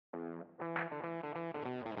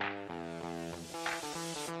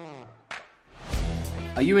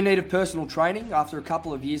Are you in need of personal training after a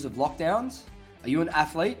couple of years of lockdowns? Are you an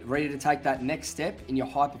athlete ready to take that next step in your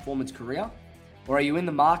high-performance career? Or are you in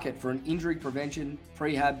the market for an injury prevention,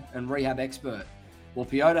 prehab, and rehab expert? Well,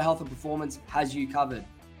 Piota Health and Performance has you covered.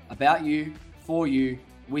 About you, for you,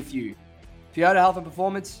 with you. Piota Health and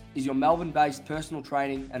Performance is your Melbourne-based personal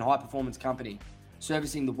training and high-performance company.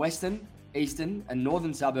 Servicing the western, eastern, and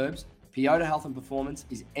northern suburbs, Piota Health and Performance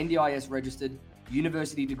is NDIS registered,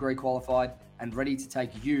 university degree qualified, and ready to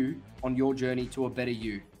take you on your journey to a better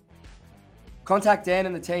you. Contact Dan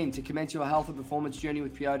and the team to commence your health and performance journey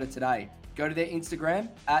with Piota today. Go to their Instagram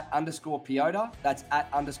 @_Piota, that's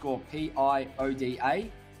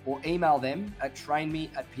 @_PIODA, or email them at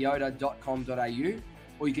trainme@piota.com.au,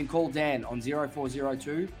 or you can call Dan on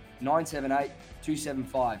 0402 978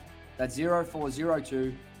 275. That's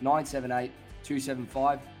 0402 978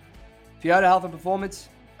 275. Piota Health and Performance,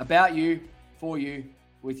 about you, for you,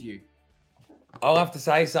 with you. I'll have to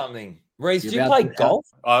say something. Reece, do you play golf?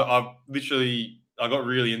 I got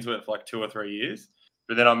really into it for like 2 or 3 years,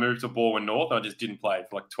 but then I moved to Balwyn North and I just didn't play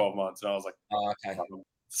for like 12 months. And I was like, oh, okay.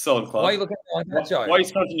 Solid club. Why are you looking like that, Joe? Why are you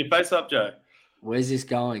scrunching your face up, Joe? Where's this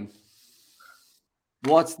going?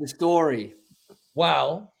 What's the story?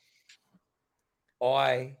 Well,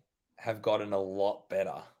 I have gotten a lot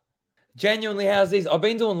better. Genuinely, how's this? I've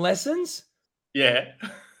been doing lessons. Yeah.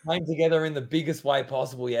 Came together in the biggest way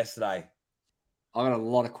possible yesterday. I've got a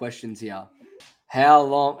lot of questions here. How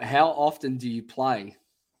often do you play?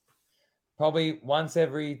 Probably once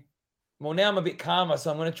every... Well, now I'm a bit calmer,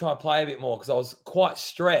 so I'm going to try and play a bit more because I was quite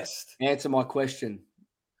stressed. Answer my question.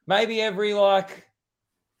 Maybe every 3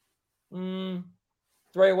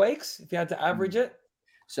 weeks, if you had to average it.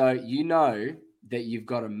 So you know that you've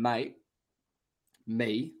got a mate,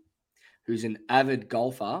 me, who's an avid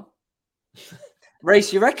golfer.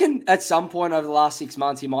 Reece, you reckon at some point over the last 6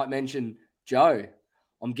 months he might mention, Joe,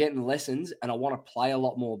 I'm getting lessons and I want to play a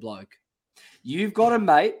lot more, bloke. You've got a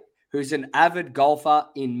mate who's an avid golfer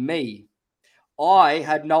in me. I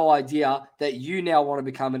had no idea that you now want to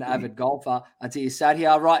become an avid golfer until you sat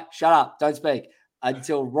here, right, shut up, don't speak.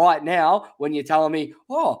 Until right now when you're telling me,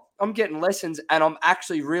 oh, I'm getting lessons and I'm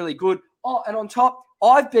actually really good. Oh, and on top,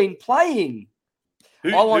 I've been playing.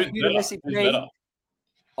 I want you to message me.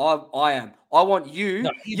 I am. I want you. No,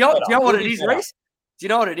 do you know what it is, Reece? Do you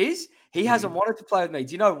know what it is? He hasn't wanted to play with me.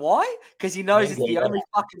 Do you know why? Because he knows it's the only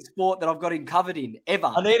fucking sport that I've got him covered in ever.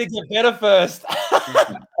 I need to get better first.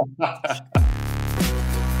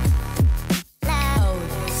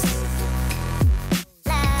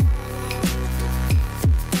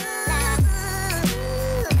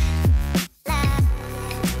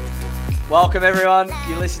 Welcome, everyone.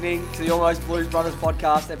 You're listening to the Almost Blues Brothers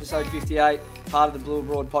podcast, episode 58, part of the Blue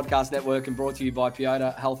Abroad Podcast Network and brought to you by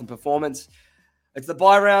Piota Health and Performance. It's the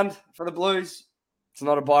bye round for the Blues. It's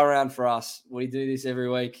not a bye round for us. We do this every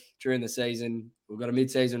week during the season. We've got a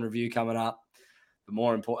mid-season review coming up. But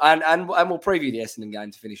more important, and we'll preview the Essendon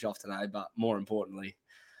game to finish off today, but more importantly,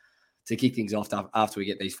 to kick things off after we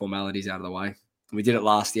get these formalities out of the way. We did it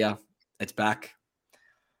last year. It's back.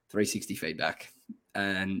 360 feedback.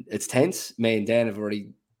 And it's tense. Me and Dan have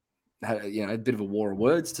already had a bit of a war of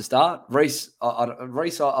words to start. Reece,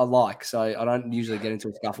 I like, so I don't usually get into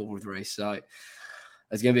a scuffle with Reece. So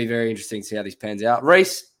it's going to be very interesting to see how this pans out.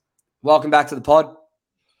 Reece, welcome back to the pod.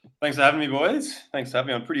 Thanks for having me, boys. Thanks for having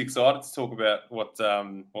me. I'm pretty excited to talk about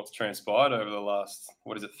what's transpired over the last,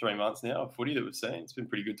 3 months now of footy that we've seen. It's been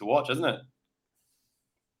pretty good to watch, hasn't it?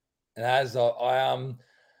 And as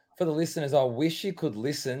for the listeners, I wish you could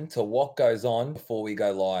listen to what goes on before we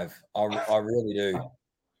go live. I really do.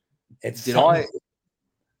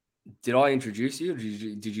 Did I introduce you, or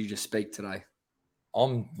did you just speak today?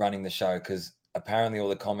 I'm running the show because apparently all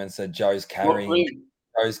the comments said Joe's carrying the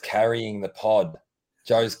pod.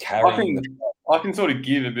 Joe's carrying the pod. I can sort of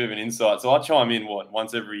give a bit of an insight. So I chime in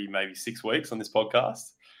once every maybe 6 weeks on this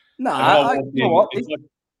podcast.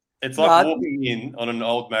 It's like walking in on an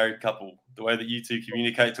old married couple. The way that you two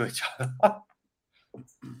communicate to each other.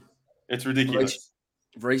 It's ridiculous.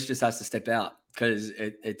 Reece just has to step out because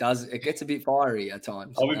it gets a bit fiery at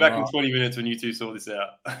times. I'll be back in 20 minutes when you two sort this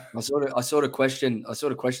out. I sort of question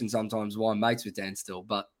sometimes why I'm mates with Dan still,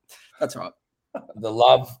 but that's all right. The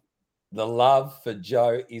love for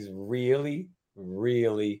Joe is really,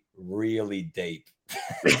 really, really deep.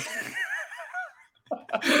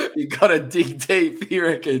 You got to dig deep, he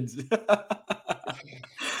reckons.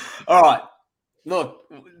 All right.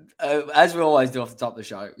 Look, as we always do off the top of the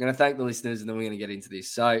show, I'm going to thank the listeners and then we're going to get into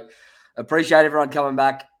this. So appreciate everyone coming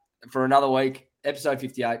back for another week. Episode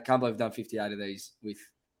 58. Can't believe we've done 58 of these with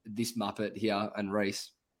this Muppet here and Reece.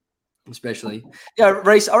 especially. Yeah,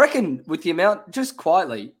 Reese, I reckon with the amount, just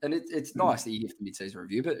quietly, and it's nice that you give the mid-season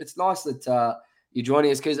review, but it's nice that you're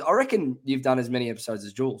joining us because I reckon you've done as many episodes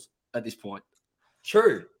as Jules at this point.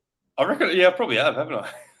 True. I reckon, yeah, I probably have, haven't I?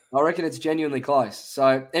 I reckon it's genuinely close.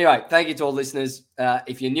 So anyway, thank you to all listeners.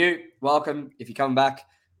 If you're new, welcome. If you're coming back,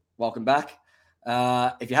 welcome back.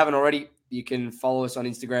 If you haven't already, you can follow us on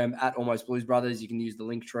Instagram at Almost Blues Brothers. You can use the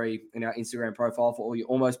link tree in our Instagram profile for all your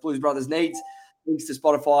Almost Blues Brothers needs. Links to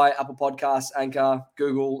Spotify, Apple Podcasts, Anchor,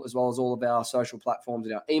 Google, as well as all of our social platforms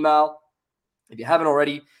and our email. If you haven't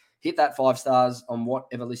already, hit that 5 stars on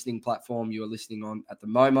whatever listening platform you are listening on at the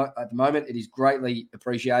moment. It is greatly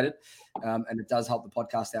appreciated, and it does help the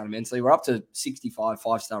podcast out immensely. We're up to 65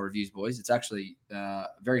 5-star reviews, boys. It's actually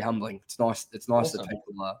very humbling. It's nice. It's nice awesome. That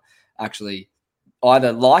people are actually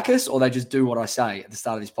either like us or they just do what I say at the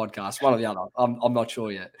start of this podcast. One or the other. I'm not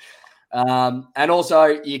sure yet. And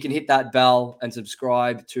also, you can hit that bell and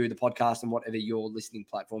subscribe to the podcast on whatever your listening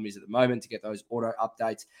platform is at the moment to get those auto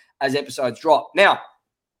updates as episodes drop. Now,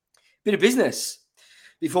 bit of business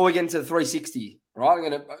before we get into the 360, right? I'm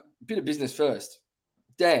going to bit of business first.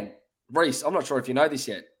 Dan, Reese, I'm not sure if you know this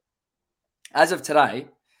yet. As of today,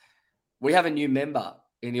 we have a new member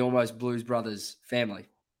in the Almost Blues Brothers family.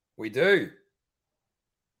 We do.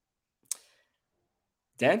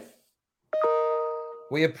 Dan?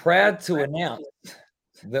 We are proud to announce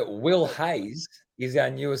that Will Hayes is our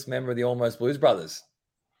newest member of the Almost Blues Brothers.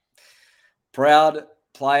 Proud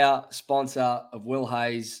player, sponsor of Will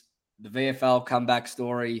Hayes, the VFL comeback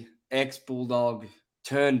story, ex-Bulldog,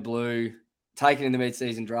 turned blue, taken in the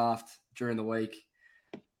mid-season draft during the week.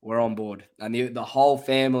 We're on board. And the whole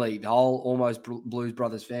family, the whole Almost Blues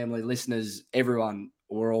Brothers family, listeners, everyone,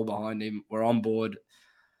 we're all behind him. We're on board.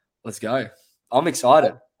 Let's go. I'm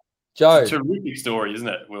excited. Joe. It's a terrific story, isn't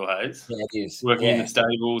it, Will Hayes? Yeah, it is. Working in the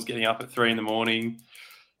stables, getting up at 3 a.m,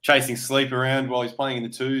 chasing sleep around while he's playing in the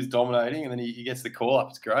twos, dominating, and then he gets the call up.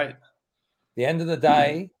 It's great. At the end of the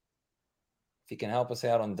day, if he can help us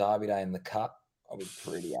out on Derby Day in the Cup, I'll be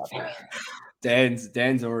pretty happy.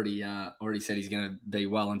 Dan's already said he's going to be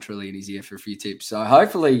well and truly in his ear for a few tips. So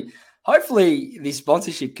hopefully this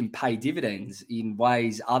sponsorship can pay dividends in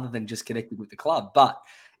ways other than just connecting with the club. But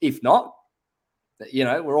if not, you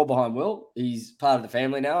know, we're all behind Will. He's part of the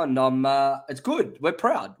family now, and it's good. We're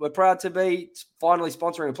proud. We're proud to be finally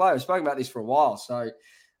sponsoring a player. We've spoken about this for a while, so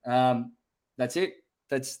that's it.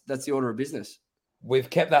 That's the order of business. We've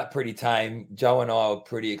kept that pretty tame. Joe and I are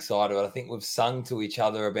pretty excited. I think we've sung to each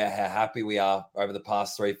other about how happy we are over the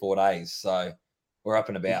past 3-4 days. So we're up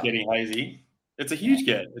and about. Getting hazy. It's a huge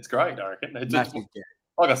get. It's great, I reckon.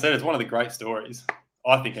 Like I said, it's one of the great stories,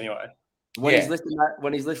 I think, anyway. When he's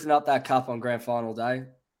lifting up that cup on grand final day,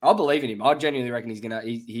 I believe in him. I genuinely reckon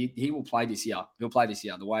he will play this year. He'll play this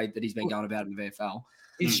year the way that he's been going about in the VFL.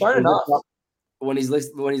 He's shown enough. When he's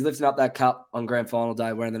lifting up that cup on grand final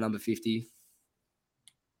day wearing the number 50,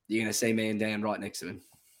 you're going to see me and Dan right next to him.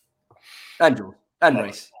 And Drew. And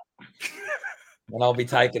Reese. And I'll be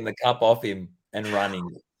taking the cup off him and running.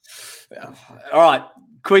 Yeah. All right.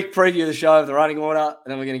 Quick preview of the show of the running order, and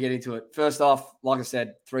then we're going to get into it. First off, like I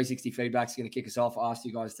said, 360 feedback is going to kick us off. I asked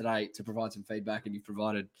you guys today to provide some feedback, and you've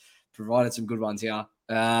provided some good ones here.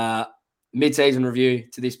 Mid-season review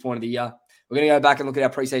to this point of the year. We're going to go back and look at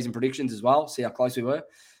our preseason predictions as well, see how close we were,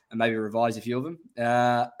 and maybe revise a few of them.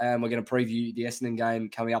 And we're going to preview the Essendon game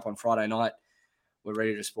coming up on Friday night. We're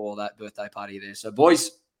ready to spoil that birthday party there. So,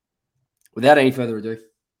 boys, without any further ado,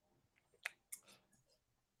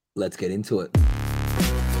 let's get into it.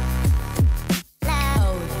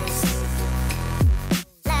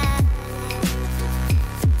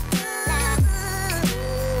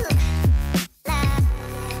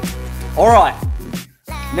 All right.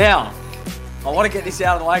 Now, I want to get this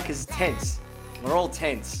out of the way because it's tense. We're all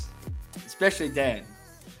tense, especially Dan.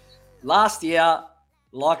 Last year,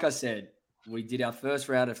 like I said, we did our first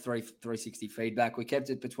round of 360 feedback. We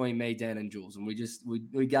kept it between me, Dan, and Jules, and we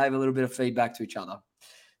gave a little bit of feedback to each other.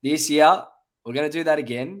 This year, we're going to do that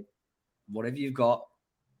again. Whatever you've got,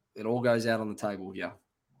 it all goes out on the table here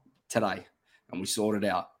today, and we sort it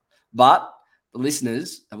out. But the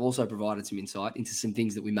listeners have also provided some insight into some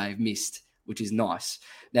things that we may have missed, which is nice.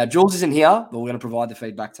 Now, Jules isn't here, but we're going to provide the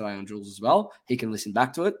feedback today on Jules as well. He can listen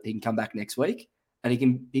back to it. He can come back next week, and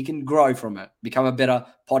he can grow from it, become a better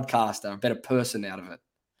podcaster, a better person out of it.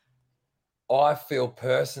 I feel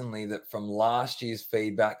personally that from last year's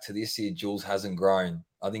feedback to this year, Jules hasn't grown.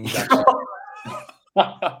 I think he's actually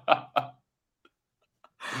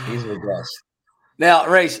he's regressed. Now,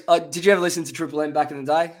 Reese, did you ever listen to Triple M back in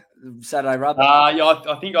the day? Saturday Rub? Yeah,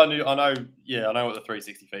 I think I know what the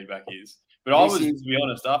 360 feedback is. But I This was, is- to be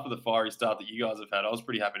honest, after the fiery start that you guys have had, I was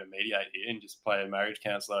pretty happy to mediate here and just play a marriage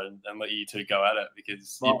counsellor and let you two go at it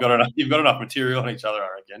because Well- you've got enough material on each other,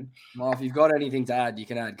 I reckon. Well, if you've got anything to add, you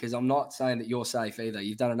can add, because I'm not saying that you're safe either.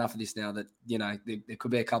 You've done enough of this now that, there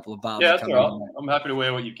could be a couple of barbs. Yeah, that's all right. I'm happy to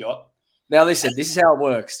wear what you've got. Now, listen, this is how it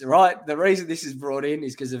works, right? The reason this is brought in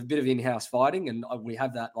is because of a bit of in-house fighting, and we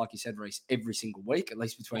have that, like you said, Reece, every single week, at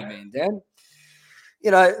least between me and Dan.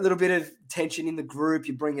 A little bit of tension in the group.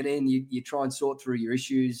 You bring it in, you try and sort through your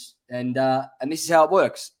issues, and this is how it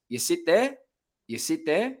works. You sit there,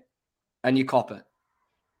 and you cop it.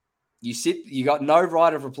 You got no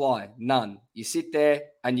right of reply, none. You sit there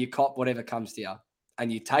and you cop whatever comes to you, and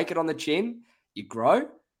you take it on the chin, you grow,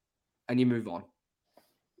 and you move on.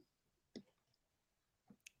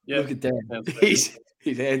 Yeah, Look at Dan. He's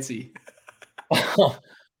antsy.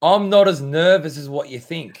 I'm not as nervous as what you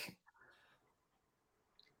think.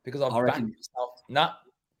 Because I've backed myself. Nah.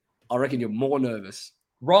 I reckon you're more nervous.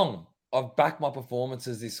 Wrong. I've backed my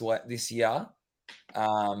performances this year.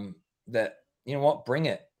 That, you know what? Bring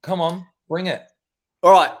it. Come on. Bring it.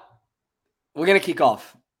 All right. We're going to kick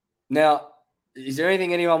off. Now, is there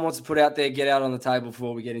anything anyone wants to put out there, get out on the table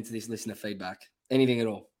before we get into this listener feedback? Anything at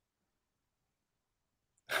all?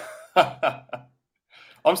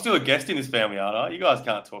 I'm still a guest in this family, aren't I? You guys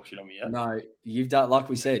can't talk shit on me yet. No, you've done, like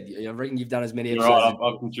we said, I reckon you've done as many You're episodes.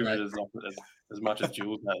 right, I've contributed as much as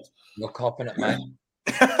Jules has. You're copping it, mate.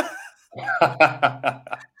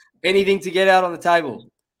 Anything to get out on the table?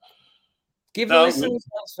 Give the listeners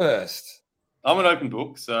ones first. I'm an open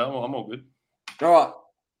book, so I'm all good. All right.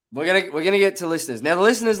 We're gonna get to listeners. Now, the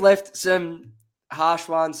listeners left some harsh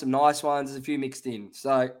ones, some nice ones, there's a few mixed in.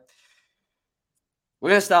 So we're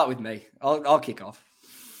going to start with me. I'll kick off.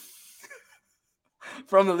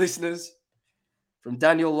 From the listeners, from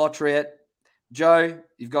Daniel Lautriette. Joe,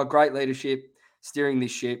 you've got great leadership, steering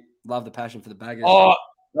this ship. Love the passion for the baggers. Oh,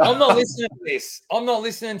 I'm not listening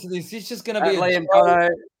to this. It's just going to be Liam Jono.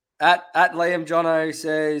 At Liam Jono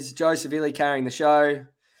says, Joe severely carrying the show.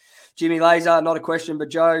 Jimmy Laser, not a question, but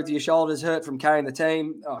Joe, do your shoulders hurt from carrying the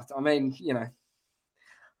team? Oh, I mean,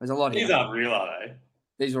 there's a lot here. These aren't real, are they?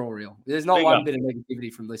 These are all real. There's not one bit of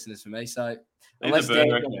negativity from listeners for me. So unless Dan,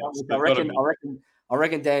 I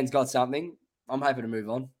reckon Dan's got something. I'm happy to move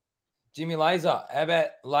on. Jimmy Laser, how about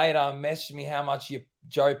later message me how much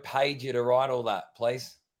Joe paid you to write all that,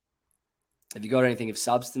 please? Have you got anything of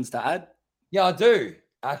substance to add? Yeah, I do,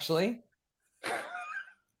 actually.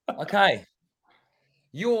 Okay.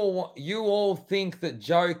 You all think that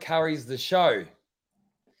Joe carries the show.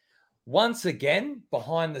 Once again,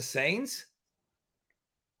 behind the scenes,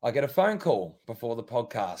 I get a phone call before the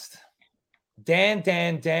podcast.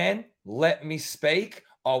 Dan, let me speak.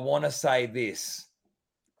 I want to say this.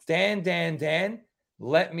 Dan,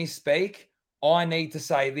 let me speak. I need to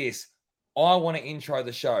say this. I want to intro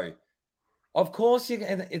the show. Of course,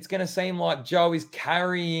 it's going to seem like Joe is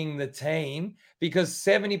carrying the team because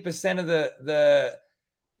 70% of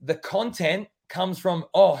the content comes from,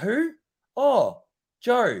 who? Oh,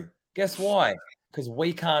 Joe. Guess why? Because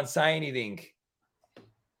we can't say anything.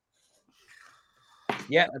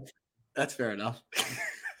 Yeah. That's fair enough.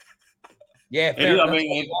 Yeah.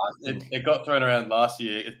 It got thrown around last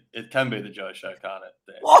year. It can be the Joe show, can't it?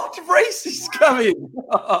 Dan? What? Reece is coming.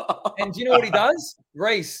 And do you know what he does?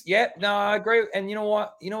 Reece. Yeah. No, I agree. And you know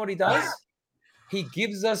what? You know what he does? He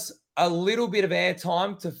gives us a little bit of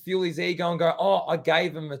airtime to fuel his ego and go, I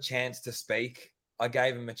gave him a chance to speak. I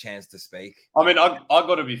mean, I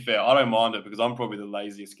got to be fair. I don't mind it because I'm probably the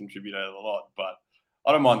laziest contributor of the lot, but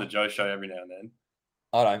I don't mind the Joe show every now and then.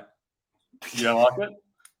 I don't. You don't like it?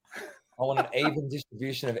 I want an even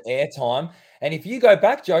distribution of airtime. And if you go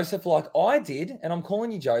back, Joseph, like I did, and I'm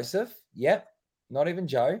calling you Joseph, yep, not even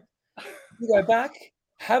Joe. You go back,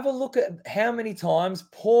 have a look at how many times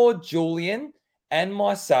poor Julian and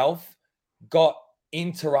myself got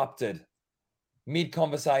interrupted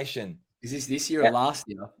mid-conversation. Is this year or last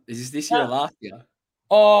year? Or last year?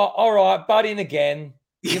 Oh, all right, butt in again.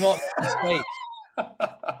 You're not speak.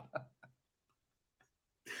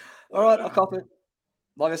 All right, I'll cop it.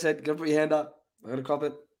 Like I said, go put your hand up. I'm going to cop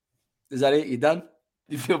it. Is that it? You done?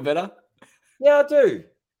 You feel better? Yeah, I do.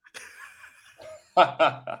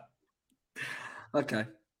 Okay.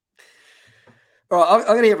 All right, I'm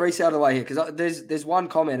going to get Reece out of the way here because there's one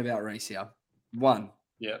comment about Reece here. One.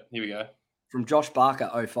 Yeah, here we go. From Josh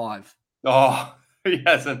Barker, 05. Oh, he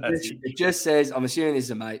hasn't. It just says, I'm assuming this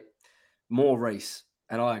is a mate, more Reece.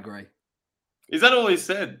 And I agree. Is that all he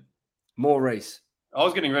said? More Reece. I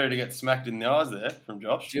was getting ready to get smacked in the eyes there from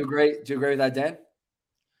Josh. Do you agree with that, Dan?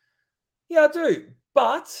 Yeah, I do.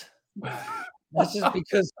 But that's just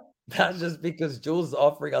because That's just because Jules is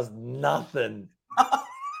offering us nothing.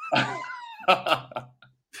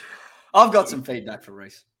 I've got some feedback for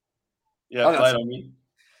Reese. Yeah, play it on me.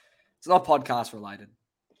 It's not podcast related.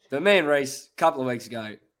 But me and Reese, a couple of weeks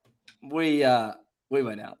ago, we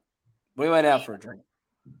went out. We went out for a drink.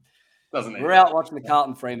 We're out watching the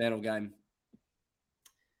Carlton Fremantle game.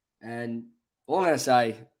 And all I'm going to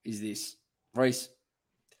say is this. Reese,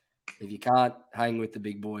 if you can't hang with the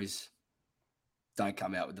big boys, don't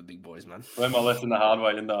come out with the big boys, man. Learned my lesson the hard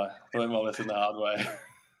way, didn't I?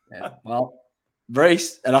 Yeah. Well,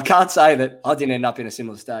 Reese, and I can't say that I didn't end up in a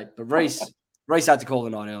similar state, but Reese had to call the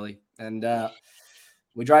night early, and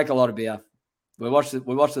we drank a lot of beer. We watched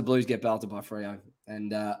the Blues get belted by Freo,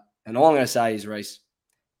 and all I'm going to say is, Reese,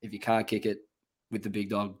 if you can't kick it with the big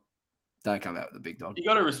dog, don't come out with the big dog. You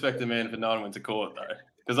got to respect the man for knowing when to call it, though,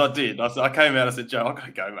 because I did. I came out and said, Joe, I got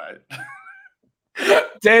to go, mate.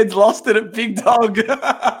 Dan's lost it at big dog.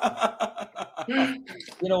 You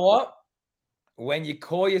know what? When you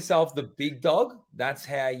call yourself the big dog, that's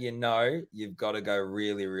how you know you've got to go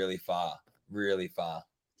really, really far. Really far.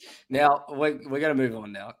 Now, we're going to move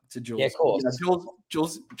on now to Jules. Yeah, of course.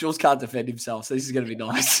 Jules can't defend himself, so this is going to be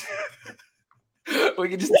nice. We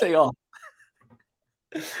can just tee off.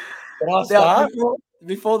 Can I start? Now,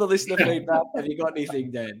 before the listener feedback, have you got anything,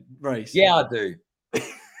 Dan? Reese? Yeah, I do.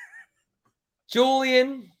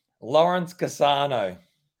 Julian Lawrence Cassano.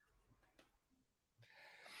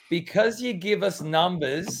 Because you give us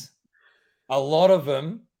numbers, a lot of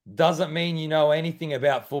them doesn't mean you know anything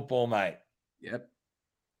about football, mate. Yep.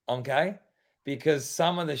 Okay? Because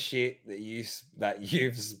some of the shit that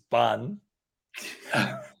you've spun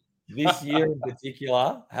this year in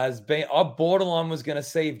particular has been. I borderline was going to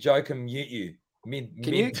see if Joe can mute you. Can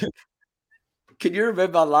you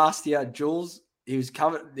remember last year, Jules? He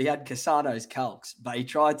had Cassano's calcs, but he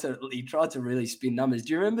tried to really spin numbers.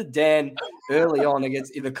 Do you remember Dan early on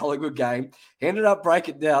in the Collingwood game? He ended up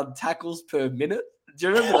breaking down tackles per minute. Do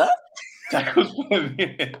you remember that? Tackles per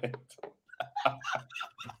minute.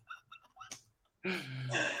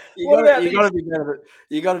 You got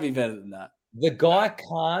to be better than that. The guy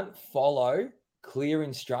can't follow clear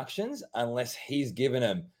instructions unless he's given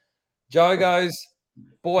them. Joe goes,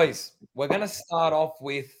 boys, we're going to start off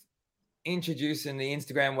with introducing the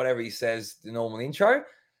Instagram, whatever he says, the normal intro.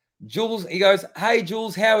 Jules, he goes, hey,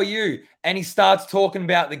 Jules, how are you? And he starts talking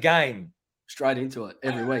about the game. Straight into it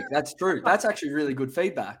every week. That's true. That's actually really good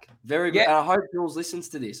feedback. Very good. Yeah. And I hope Jules listens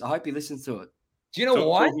to this. I hope he listens to it. Do you know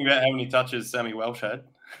why? Talking about how many touches Sammy Welsh had.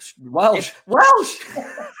 Welsh.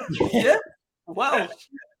 Yeah. Welsh.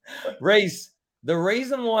 Reese, the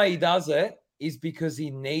reason why he does it is because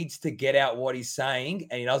he needs to get out what he's saying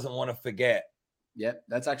and he doesn't want to forget. Yep,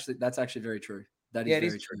 that's actually very true. That is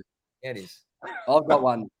very true. Yeah, it is. I've got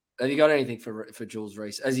one. Have you got anything for Jules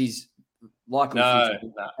Reese as he's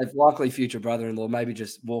likely future brother-in-law? Maybe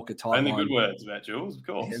just walk a tight line. Only good words about Jules, of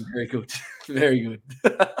course. Yeah, very good, very good.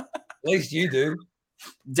 At least you do,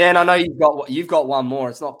 Dan. I know you've got one more.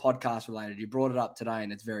 It's not podcast related. You brought it up today,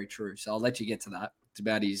 and it's very true. So I'll let you get to that. It's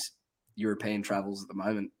about his European travels at the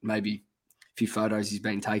moment. Maybe a few photos he's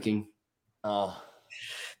been taking. Oh.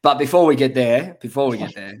 But before we get there,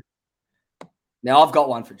 now I've got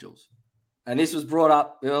one for Jules. And this was brought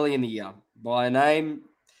up early in the year by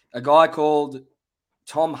a guy called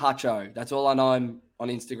Tom Hutcho. That's all I know him on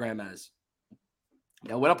Instagram as.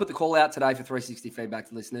 Now, when I put the call out today for 360 feedback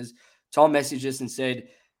to listeners, Tom messaged us and said,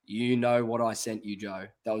 you know what I sent you, Joe.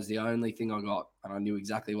 That was the only thing I got. And I knew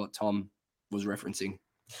exactly what Tom was referencing.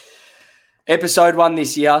 Episode 1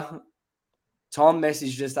 this year, Tom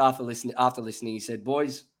messaged just after listening. He said,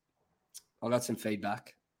 boys, I got some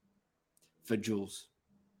feedback for Jules.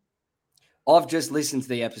 I've just listened to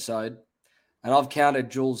the episode and I've counted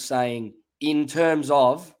Jules saying in terms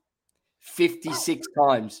of 56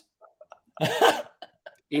 times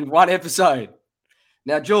in one episode.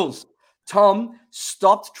 Now, Jules, Tom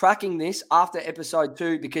stopped tracking this after episode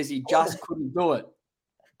 2 because he just couldn't do it.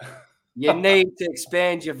 You need to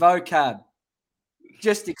expand your vocab.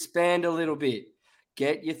 Just expand a little bit.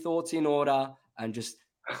 Get your thoughts in order and just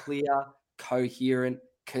clear, coherent,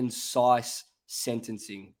 concise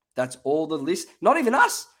sentencing. That's all not even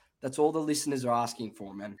us. That's all the listeners are asking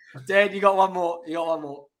for, man. Dan, you got one more.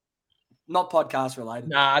 Not podcast related.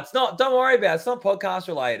 Nah, it's not. Don't worry about it. It's not podcast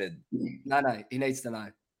related. No. He needs to know.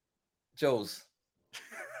 Jules,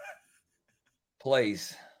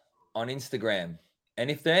 please, on Instagram. And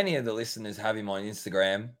if any of the listeners have him on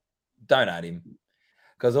Instagram, don't add him.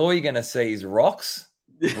 Because all you're going to see is rocks,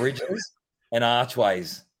 bridges, and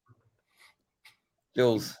archways.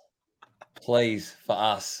 Jules, please, for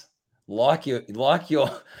us, like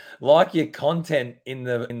your content in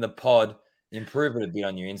the pod. Improve it a bit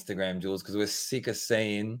on your Instagram, Jules, because we're sick of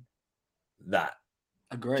seeing that.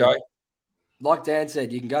 Agree. Joe? Like Dan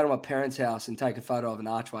said, you can go to my parents' house and take a photo of an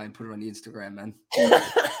archway and put it on your Instagram, man.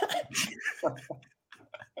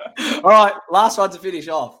 All right, last one to finish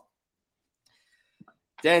off.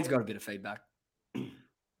 Dan's got a bit of feedback.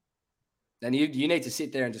 And you need to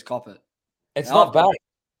sit there and just cop it. It's not bad.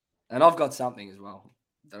 And I've got something as well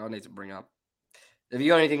that I need to bring up. Have you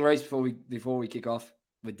got anything, Reece, before we kick off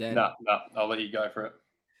with Dan? No, I'll let you go for it.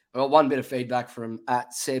 I got one bit of feedback from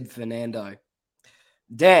 @Seb Fernando.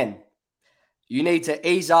 Dan, you need to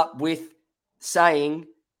ease up with saying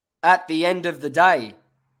at the end of the day.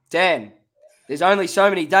 Dan, there's only so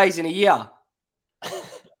many days in a year.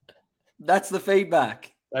 That's the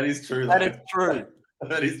feedback. That is true. That is true.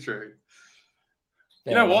 That is true.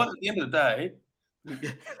 You know what? At the end of the day,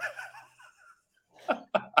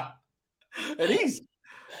 it is.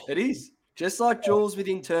 It is. Just like Jules with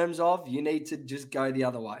in terms of you need to just go the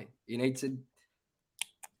other way. You need to.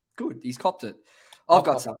 Good. He's copped it. I've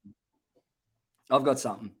got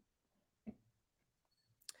something.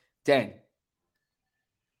 Dan,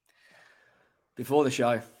 before the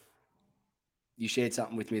show, you shared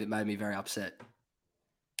something with me that made me very upset.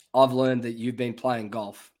 I've learned that you've been playing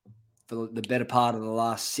golf for the better part of the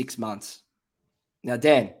last 6 months. Now,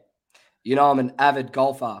 Dan, you know I'm an avid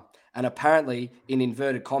golfer, and apparently, in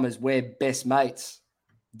inverted commas, we're best mates.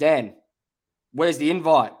 Dan, where's the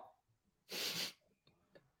invite?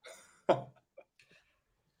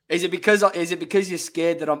 Is it because you're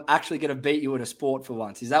scared that I'm actually going to beat you at a sport for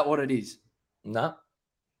once? Is that what it is? No.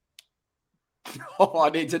 Oh, I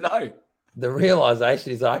need to know. The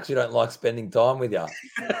realization is I actually don't like spending time with you.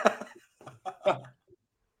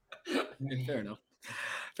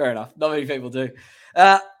 Fair enough. Not many people do.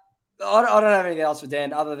 I don't have anything else for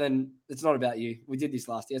Dan other than it's not about you. We did this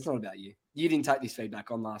last year. It's not about you. You didn't take this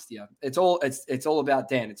feedback on last year. It's all about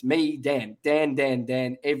Dan. It's me, Dan,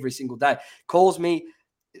 every single day. Calls me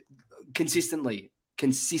consistently,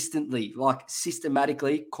 like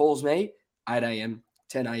systematically calls me 8 a.m.,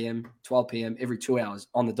 10 a.m., 12 p.m. every 2 hours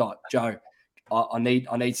on the dot. Joe, I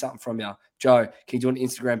need something from you. Joe, can you do an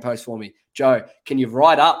Instagram post for me? Joe, can you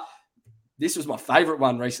write up? This was my favorite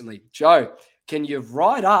one recently. Joe, can you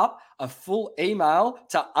write up a full email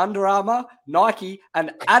to Under Armour, Nike,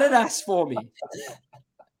 and Adidas for me?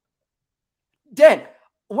 Dan,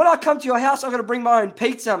 when I come to your house, I've got to bring my own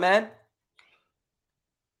pizza, man.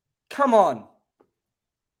 Come on.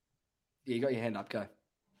 Yeah, you got your hand up. Go.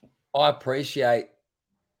 I appreciate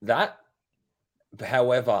that.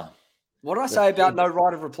 However, what did I say about no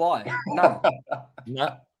right of reply? No.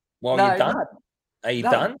 No. Well, you're done. No. Are you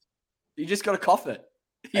done? You just got to cough it.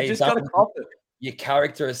 You just got to cough it. Your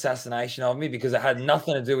character assassination of me because it had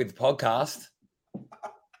nothing to do with the podcast.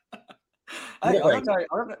 Hey, I don't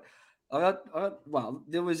know. Well,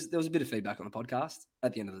 there was a bit of feedback on the podcast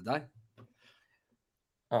at the end of the day.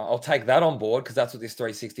 I'll take that on board because that's what this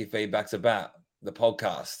 360 feedback's about, the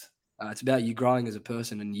podcast. It's about you growing as a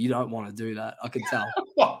person, and you don't want to do that. I can tell.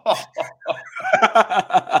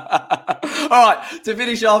 All right, to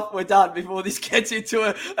finish off, we're done before this gets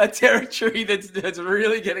into a territory that's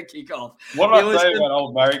really going to kick off. What did I say about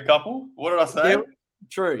old married couple? What did I say?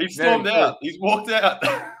 True. He stormed out. He's walked out.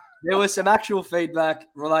 There was some actual feedback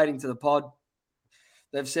relating to the pod.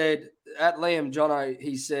 They've said, at Liam Jono,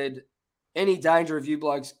 he said, any danger of you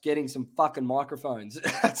blokes getting some fucking microphones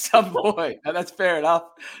at some point? And that's fair enough.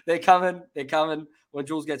 They're coming when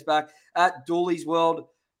Jules gets back. At Dooley's World,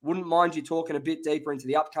 wouldn't mind you talking a bit deeper into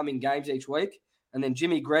the upcoming games each week. And then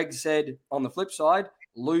Jimmy Gregg said, on the flip side,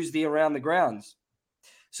 lose the around the grounds.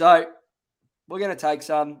 So we're going to take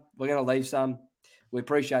some. We're going to leave some. We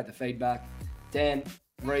appreciate the feedback. Dan,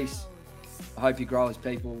 Reece, I hope you grow as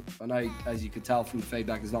people. I know, as you could tell from the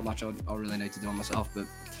feedback, there's not much I really need to do on myself, but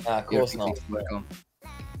of course not.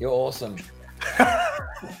 You're awesome.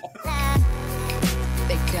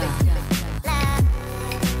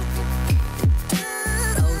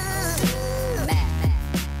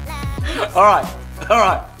 All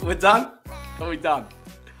right. We're done. Are we done?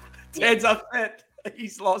 Dan's upset.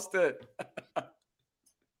 He's lost it.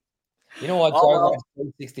 You know what? Joe wants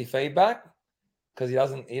 360 feedback because he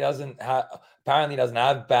doesn't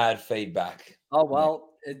have bad feedback. Oh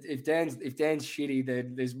well, if Dan's shitty,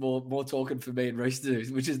 then there's more talking for me and Reece to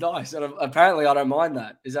do, which is nice. And apparently, I don't mind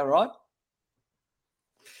that. Is that right?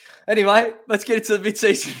 Anyway, let's get into the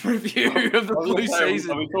mid-season review of the Blue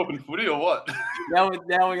season. Are we talking footy or what? Now we're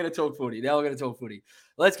going to talk footy.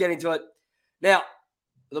 Let's get into it. Now,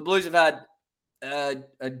 the Blues have had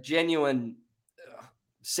a genuine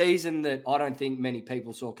season that I don't think many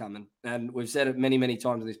people saw coming. And we've said it many, many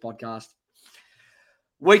times on this podcast.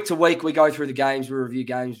 Week to week, we go through the games, we review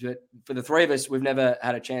games, but for the three of us, we've never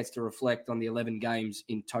had a chance to reflect on the 11 games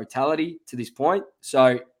in totality to this point.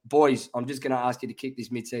 So, boys, I'm just going to ask you to kick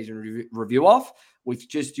this mid-season review off with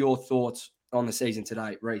just your thoughts on the season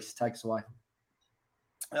today. Reese, take us away.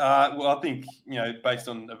 Well, I think, based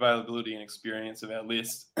on availability and experience of our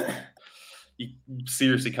list, you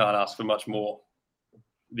seriously can't ask for much more.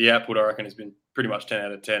 The output, I reckon, has been pretty much 10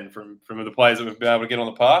 out of 10 from the players that we've been able to get on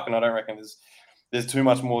the park, and I don't reckon there's too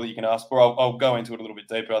much more that you can ask for. I'll go into it a little bit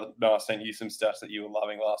deeper. I know I sent you some stats that you were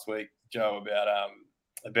loving last week, Joe,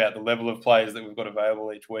 about the level of players that we've got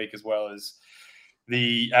available each week, as well as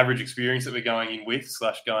the average experience that we're going in with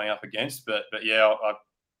 / going up against. But yeah, I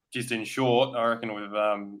just in short, I reckon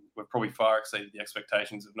we've probably far exceeded the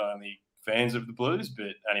expectations of not only fans of the Blues, but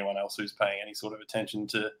anyone else who's paying any sort of attention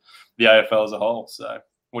to the AFL as a whole. So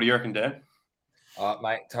what do you reckon, Dan?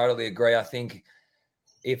 Mate, totally agree. I think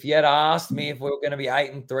if you had asked me if we were going to be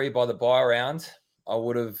 8-3 by the bye round, I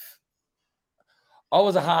was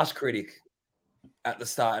a harsh critic at the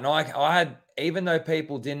start. And I had, even though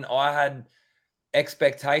people didn't, I had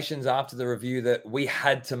expectations after the review that we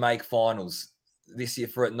had to make finals this year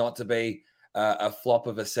for it not to be a flop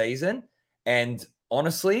of a season. And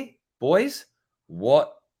honestly, boys,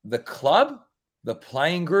 what the club, the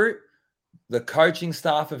playing group, the coaching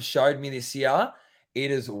staff have showed me this year,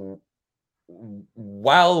 it is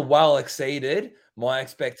well exceeded my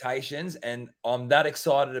expectations, and I'm that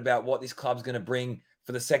excited about what this club's going to bring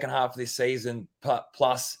for the second half of this season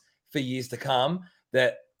plus for years to come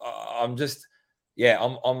that I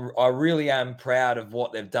really am proud of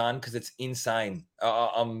what they've done because it's insane.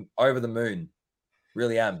 I'm over the moon,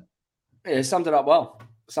 really am. Yeah, summed it up well.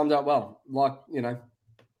 Like,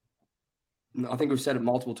 I think we've said it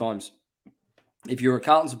multiple times. If you're a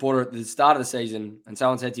Carlton supporter at the start of the season and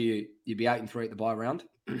someone said to you, you'd be 8-3 at the bye round,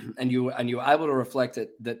 and you were able to reflect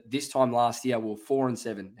it that this time last year we were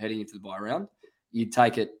 4-7 heading into the bye round, you'd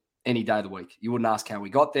take it any day of the week. You wouldn't ask how we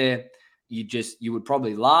got there. You would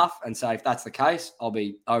probably laugh and say, if that's the case, I'll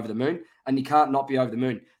be over the moon. And you can't not be over the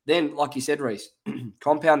moon. Then, like you said, Reese,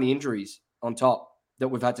 compound the injuries on top that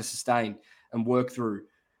we've had to sustain and work through.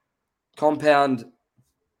 Compound.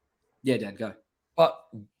 Yeah, Dan, go. But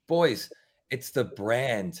boys, it's the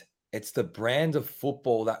brand. It's the brand of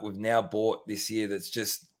football that we've now bought this year that's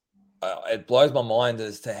just, it blows my mind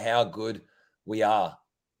as to how good we are.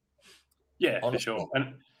 Yeah, honestly. For sure.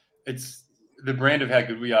 And it's the brand of how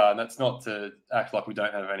good we are. And that's not to act like we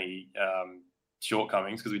don't have any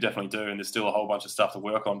shortcomings, because we definitely do. And there's still a whole bunch of stuff to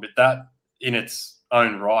work on. But that in its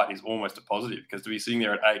own right is almost a positive, because to be sitting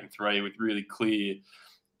there at 8-3 with really clear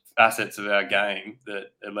assets of our game that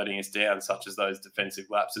are letting us down, such as those defensive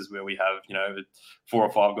lapses where we have, a 4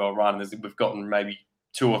 or 5 goal run. And we've gotten maybe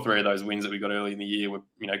 2 or 3 of those wins that we got early in the year were,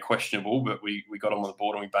 questionable, but we got them on the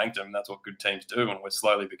board and we banked them. And that's what good teams do. And we're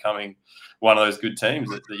slowly becoming one of those good teams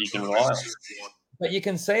that you can rely on. But you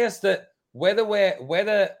can see us that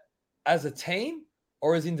whether as a team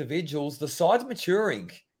or as individuals, the side's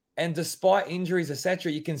maturing. And despite injuries,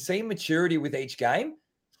 etc., you can see maturity with each game.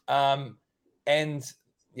 Like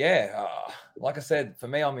I said, for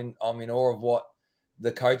me, I'm in awe of what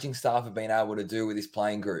the coaching staff have been able to do with this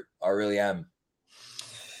playing group. I really am.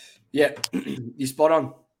 Yeah, you're spot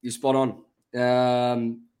on.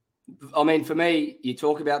 For me, you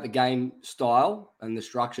talk about the game style and the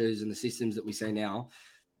structures and the systems that we see now.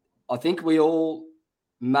 I think we all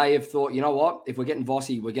may have thought, you know what, if we're getting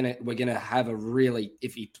Vossi, we're gonna have a really,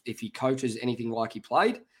 if he coaches anything like he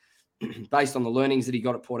played, based on the learnings that he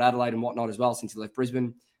got at Port Adelaide and whatnot as well since he left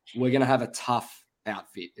Brisbane, we're going to have a tough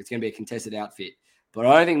outfit. It's going to be a contested outfit. But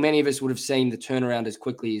I don't think many of us would have seen the turnaround as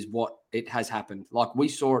quickly as what it has happened. Like, we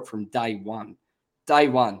saw it from day one. Day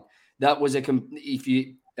one. That was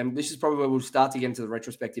and this is probably where we'll start to get into the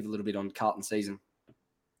retrospective a little bit on Carlton season.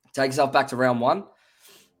 Take yourself back to round one.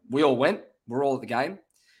 We all went. We're all at the game.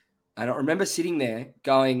 And I remember sitting there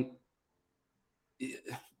going,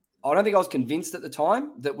 I don't think I was convinced at the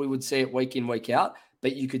time that we would see it week in, week out,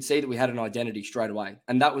 but you could see that we had an identity straight away.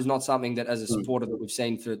 And that was not something that, as a supporter, that we've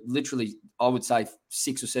seen for literally, I would say,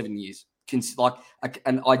 6 or 7 years. Like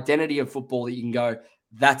an identity of football that you can go,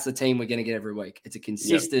 that's the team we're going to get every week. It's a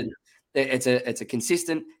consistent, it's a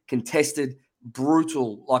consistent, contested,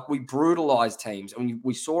 brutal, like we brutalize teams. And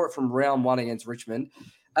we saw it from round one against Richmond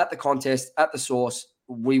at the contest, at the source.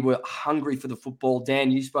 We were hungry for the football.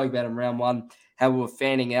 Dan, you spoke about in round one, how we were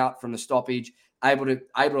fanning out from the stoppage, able to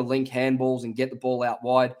link handballs and get the ball out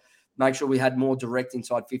wide, make sure we had more direct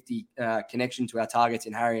inside 50 connection to our targets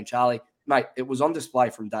in Harry and Charlie. Mate, it was on display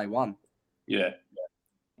from day one. Yeah.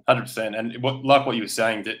 100%. And what you were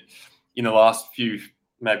saying, that in the last few,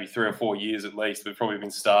 maybe 3 or 4 years at least, we've probably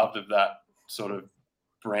been starved of that sort of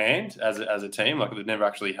brand as a team. Like they've never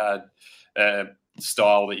actually had a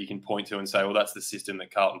style that you can point to and say, well, that's the system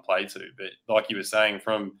that Carlton played to. But like you were saying,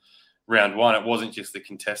 from round one, it wasn't just the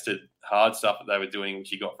contested hard stuff that they were doing,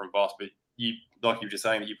 which you got from Boss, but like you were just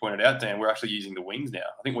saying that you pointed out, Dan, we're actually using the wings now.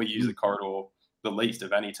 I think we use the corridor the least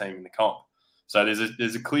of any team in the comp. So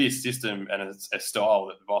there's a clear system and a style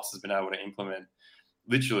that the Boss has been able to implement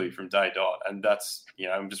literally from day dot. And that's,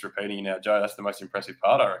 I'm just repeating you now, Joe, that's the most impressive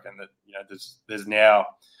part, I reckon, that, there's now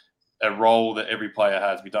a role that every player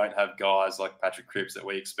has. We don't have guys like Patrick Cripps that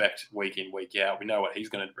we expect week in, week out. We know what he's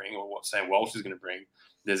going to bring or what Sam Walsh is going to bring.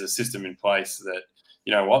 There's a system in place that,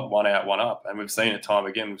 one out, one up. And we've seen it time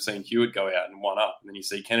again. We've seen Hewitt go out and one up. And then you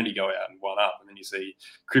see Kennedy go out and one up. And then you see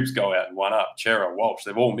Cripps go out and one up. Chera, Walsh,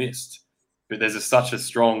 they've all missed. But there's such a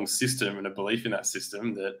strong system and a belief in that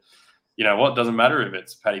system that, doesn't matter if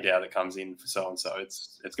it's Paddy Dow that comes in for so-and-so.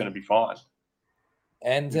 It's going to be fine.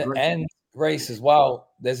 And Reece as well,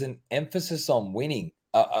 there's an emphasis on winning,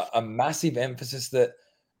 a massive emphasis that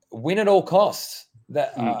win at all costs.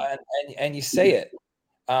 That and you see it.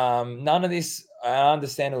 None of this, I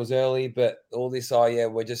understand it was early, but all this,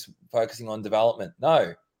 we're just focusing on development.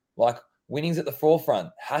 No, like winning's at the forefront,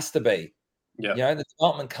 has to be. Yeah. The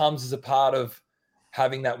development comes as a part of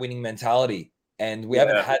having that winning mentality. And we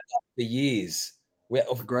haven't had that for years.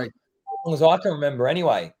 Great. As long as I can remember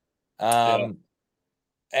anyway. And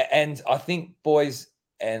I think, boys,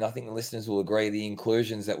 and I think the listeners will agree, the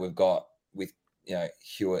inclusions that we've got with,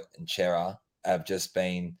 Hewitt and Chera have just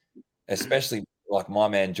been, especially like my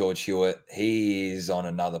man, George Hewitt, he is on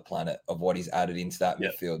another planet of what he's added into that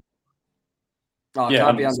midfield. Oh, it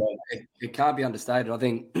can't be understated. I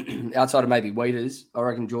think outside of maybe Weeders, I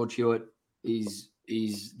reckon George Hewitt is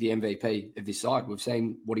the MVP of this side. We've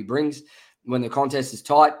seen what he brings. When the contest is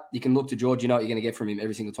tight, you can look to George. You know what you're going to get from him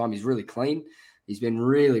every single time. He's really clean. He's been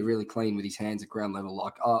really, really clean with his hands at ground level.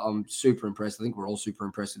 Like, I'm super impressed. I think we're all super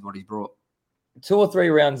impressed with what he's brought. 2 or 3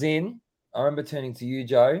 rounds in, I remember turning to you,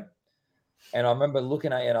 Joe, and I remember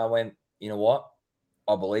looking at you and I went, you know what?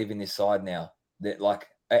 I believe in this side now. That, like,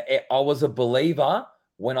 I was a believer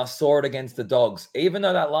when I saw it against the Dogs. Even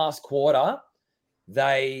though that last quarter,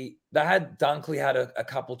 they had Dunkley had a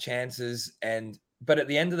couple chances, but at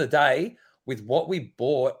the end of the day, with what we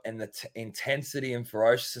bought and the intensity and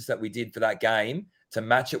ferociousness that we did for that game to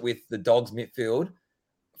match it with the Dogs midfield,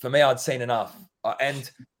 for me, I'd seen enough. And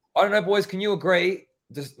I don't know, boys, can you agree?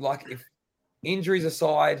 Just like, if injuries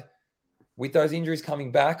aside, with those injuries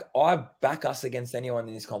coming back, I back us against anyone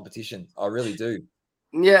in this competition. I really do.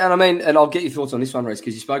 Yeah, and I mean, and I'll get your thoughts on this one, Reece,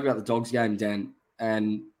 because you spoke about the Dogs game, Dan,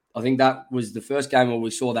 and I think that was the first game where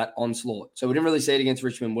we saw that onslaught. So we didn't really see it against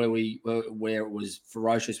Richmond where it was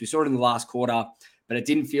ferocious. We saw it in the last quarter, but it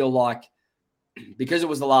didn't feel like, because it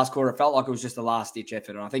was the last quarter, it felt like it was just a last-ditch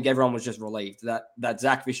effort. And I think everyone was just relieved that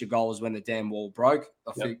Zach Fisher goal was when the damn wall broke,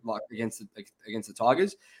 like against the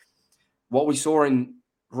Tigers. What we saw in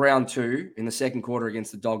round 2, in the second quarter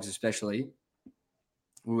against the Dogs especially,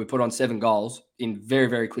 where we put on 7 goals in very,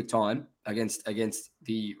 very quick time against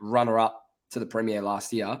the runner-up to the Premier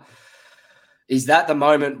last year, is that the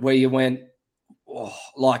moment where you went, oh,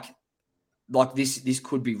 like this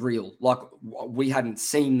could be real? Like, we hadn't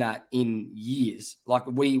seen that in years. Like,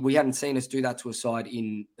 we hadn't seen us do that to a side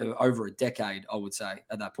in over a decade, I would say,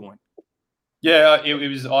 at that point. Yeah, it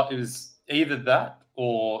was either that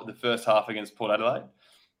or the first half against Port Adelaide.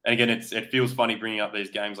 And again, it feels funny bringing up these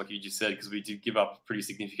games, like you just said, because we did give up a pretty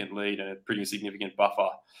significant lead and a pretty significant buffer.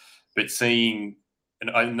 But seeing,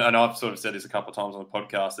 and I've sort of said this a couple of times on the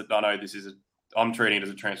podcast, that I know I'm treating it as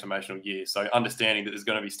a transformational year. So understanding that there's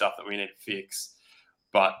going to be stuff that we need to fix.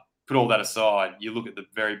 But put all that aside, you look at the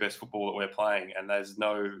very best football that we're playing, and there's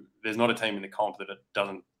not a team in the comp that it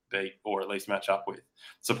doesn't beat or at least match up with.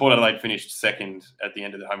 So Port Adelaide finished second at the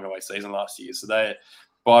end of the home and away season last year. So they,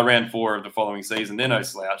 by round 4 of the following season, they're no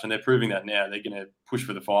slouch, and they're proving that now. They're going to push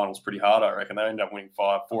for the finals pretty hard, I reckon. They end up winning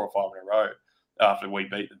 4 or 5 in a row after we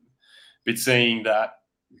beat them. But seeing that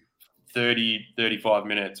 30, 35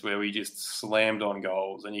 minutes where we just slammed on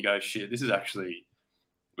goals, and you go, shit, this is actually,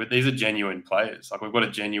 these are genuine players. Like, we've got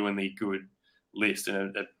a genuinely good list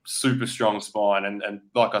and a super strong spine. And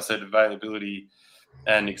like I said, availability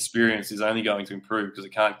and experience is only going to improve because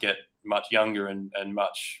it can't get much younger and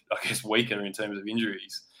much, I guess, weaker in terms of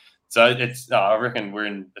injuries. So I reckon we're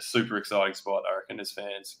in a super exciting spot, I reckon, as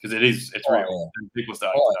fans, because it's real. And people are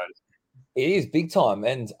starting to notice. It is big time.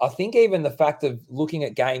 And I think even the fact of looking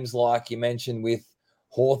at games like you mentioned with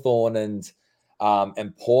Hawthorn and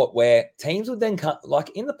and Port, where teams would then come, like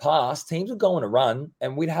in the past, teams would go on a run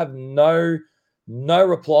and we'd have no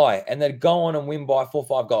reply, and they'd go on and win by 4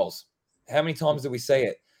 or 5 goals. How many times do we see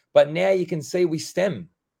it? But now you can see we stem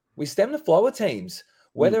the flow of teams.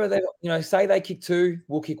 Whether they, say they kick 2,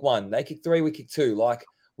 we'll kick 1. They kick 3, we kick 2. Like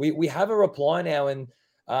we have a reply now, and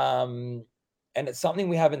it's something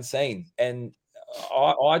we haven't seen. And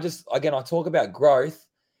I talk about growth,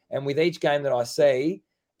 and with each game that I see,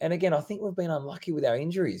 and again, I think we've been unlucky with our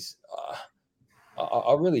injuries.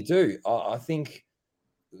 I really do. I think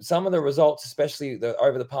some of the results, especially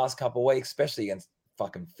over the past couple of weeks, especially against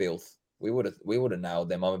fucking Filth, we would have nailed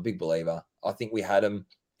them. I'm a big believer. I think we had them,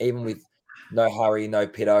 even with no Hurry, no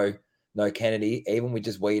Pitto, no Kennedy, even with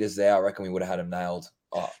just Weeders there, I reckon we would have had them nailed.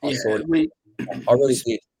 I really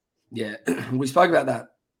did. Yeah, we spoke about that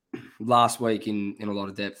last week in a lot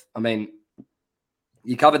of depth. I mean,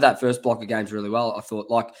 you covered that first block of games really well. I thought,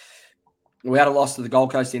 like, we had a loss to the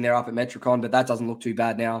Gold Coast in there up at Metricon, but that doesn't look too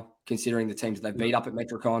bad now, considering the teams they've beat up at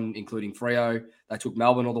Metricon, including Freo. They took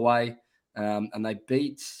Melbourne all the way, and they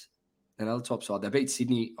beat another top side. They beat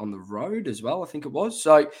Sydney on the road as well, I think it was.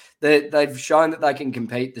 So they've shown that they can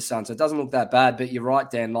compete, the Suns. So it doesn't look that bad, but you're right,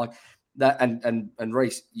 Dan. Like that, and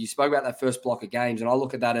Reece, you spoke about that first block of games, and I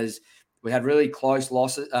look at that as we had really close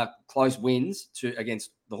wins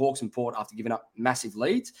against the Hawks and Port after giving up massive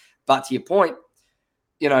leads. But to your point,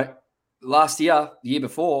 last year, the year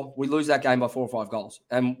before, we lose that game by 4 or 5 goals.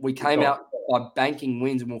 And we came out by banking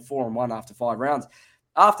wins, and we were 4-1 after 5 rounds.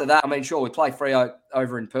 After that, I mean, sure, we play Freo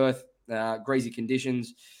over in Perth, greasy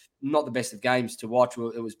conditions, not the best of games to watch.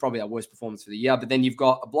 It was probably our worst performance for the year. But then you've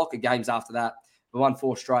got a block of games after that. We won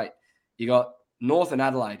 4 straight. You got North and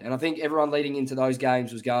Adelaide. And I think everyone leading into those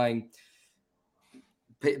games was going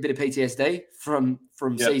a bit of PTSD from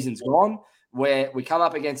seasons gone, where we come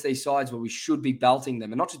up against these sides where we should be belting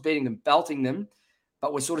them, and not just beating them, belting them,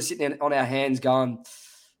 but we're sort of sitting on our hands going,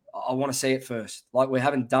 I want to see it first. Like, we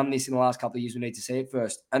haven't done this in the last couple of years. We need to see it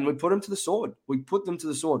first. And we put them to the sword.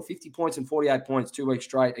 50 points and 48 points 2 weeks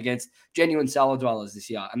straight against genuine cellar dwellers this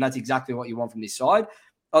year. And that's exactly what you want from this side.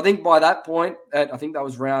 I think by that point, I think that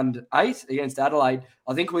was round 8 against Adelaide,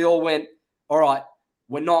 I think we all went, all right,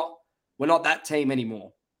 we're not that team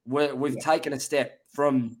anymore. We've taken a step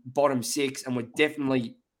from bottom 6, and we're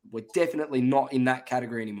definitely not in that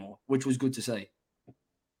category anymore, which was good to see.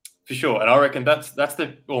 For sure. And I reckon that's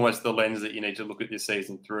almost the lens that you need to look at this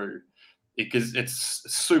season through, because it's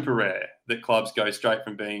super rare that clubs go straight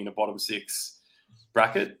from being in a bottom 6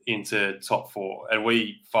 bracket into top 4. And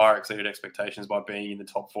we far exceeded expectations by being in the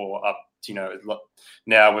top 4 up to,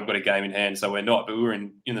 now we've got a game in hand, so we're not, but we were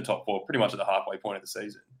in the top 4 pretty much at the halfway point of the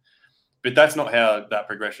season. But that's not how that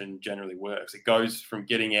progression generally works. It goes from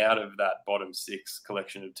getting out of that bottom 6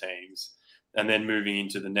 collection of teams and then moving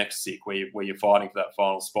into the next 6 where you're fighting for that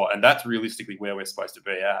final spot. And that's realistically where we're supposed to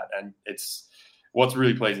be at. And it's what's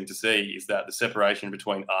really pleasing to see is that the separation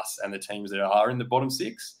between us and the teams that are in the bottom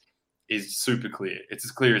 6 is super clear. It's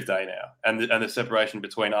as clear as day now. And the separation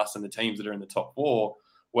between us and the teams that are in the top 4,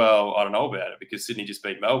 well, I don't know about it, because Sydney just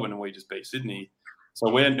beat Melbourne and we just beat Sydney. So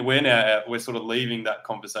we're sort of leaving that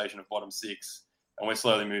conversation of bottom 6, and we're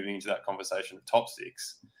slowly moving into that conversation of top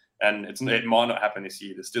 6. And it might not happen this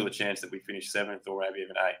year. There's still a chance that we finish 7th or maybe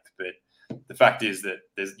even 8th. But the fact is that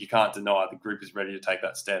you can't deny the group is ready to take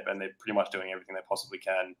that step, and they're pretty much doing everything they possibly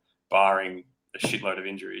can, barring a shitload of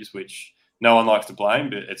injuries, which no one likes to blame,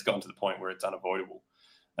 but it's gotten to the point where it's unavoidable.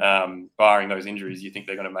 Barring those injuries, you think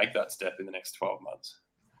they're going to make that step in the next 12 months?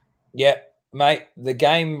 Yeah, mate. The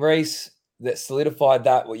game, Reece, that solidified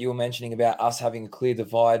that, what you were mentioning about us having a clear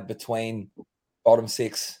divide between bottom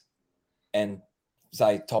 6 and,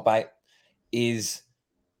 say, top 8, is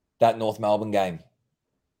that North Melbourne game.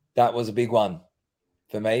 That was a big one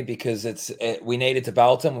for me, because we needed to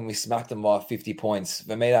belt them when we smacked them by 50 points.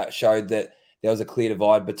 For me, that showed that there was a clear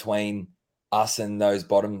divide between us and those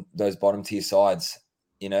bottom tier sides,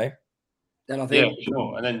 And I think, for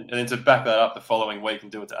sure. And then to back that up the following week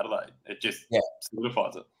and do it to Adelaide, it just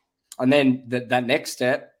solidifies it. And then that next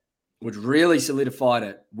step, which really solidified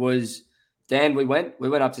it, was, Dan, we went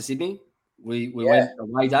up to Sydney. We went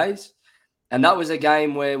away days. And that was a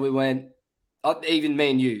game where we went, even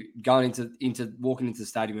me and you, going into walking into the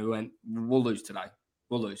stadium, we went, we'll lose today.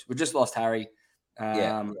 We'll lose. We just lost Harry.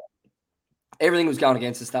 Everything was going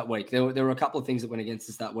against us that week. There were a couple of things that went against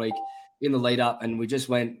us that week in the lead up, and we just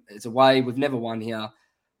went, it's away. We've never won here.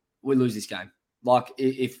 We lose this game. Like,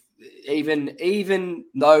 if even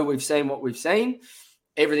though we've seen what we've seen,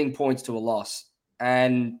 everything points to a loss.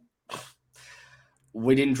 And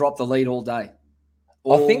we didn't drop the lead all day.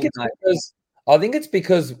 I think it's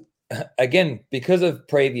because, again, because of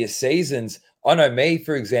previous seasons, I know me,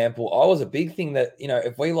 for example, I was a big thing that,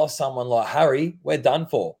 if we lost someone like Harry, we're done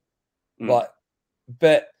for.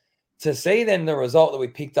 But to see then the result that we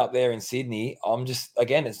picked up there in Sydney, I'm just,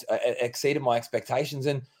 again, it exceeded my expectations.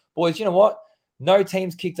 And boys, you know what? No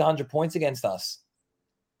teams kicked 100 points against us.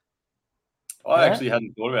 I actually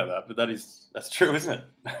hadn't thought about that, but that's true, isn't it?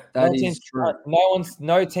 That is true.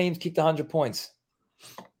 No teams kicked 100 points.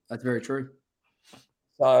 That's very true.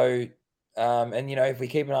 So, and if we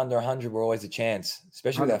keep it under 100, we're always a chance,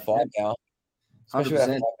 especially with our firepower.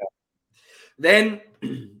 100%. Then,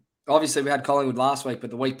 obviously, we had Collingwood last week,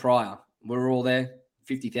 but the week prior, we were all there.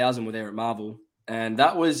 50,000 were there at Marvel. And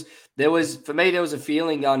for me, there was a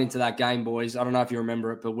feeling going into that game, boys. I don't know if you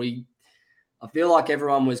remember it, but I feel like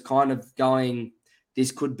everyone was kind of going,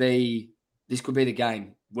 this could be the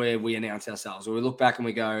game where we announce ourselves, or we look back and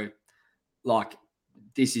we go, like,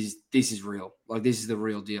 this is real. Like, this is the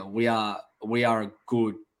real deal. We are a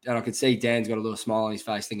good, and I could see Dan's got a little smile on his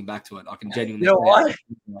face thinking back to it. I can genuinely. You know what?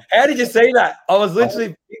 How did you see that? I was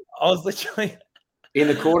literally in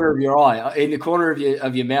the corner of your eye, in the corner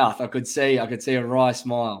of your mouth. I could see a wry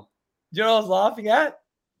smile. Do you know what I was laughing at?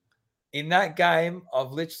 In that game,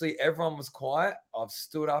 everyone was quiet. I've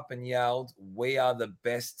stood up and yelled, "We are the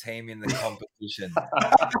best team in the competition."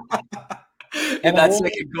 In that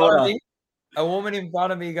second quarter, a woman in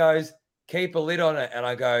front of me goes, "Keep a lid on it," and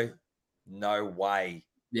I go, "No way."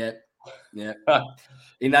 Yeah.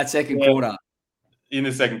 In that second quarter. In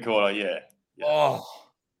the second quarter, yeah. Oh,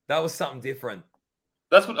 that was something different.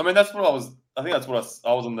 I think that's what I was on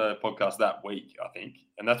the podcast that week, I think,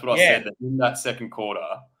 and that's what I said, that in that second quarter.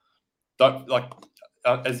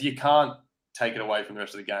 As you can't take it away from the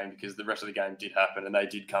rest of the game, because the rest of the game did happen and they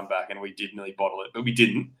did come back and we did nearly bottle it, but we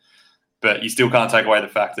didn't. But you still can't take away the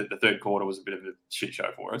fact that the third quarter was a bit of a shit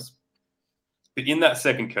show for us. But in that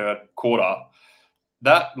second quarter,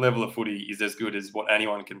 that level of footy is as good as what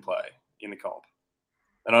anyone can play in the comp.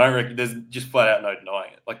 And I don't reckon there's just flat out no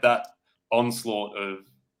denying it. Like, that onslaught of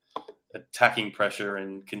attacking pressure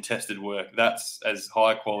and contested work, that's as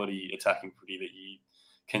high quality attacking footy that you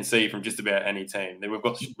can see from just about any team. We've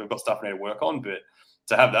got stuff we need to work on, but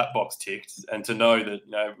to have that box ticked and to know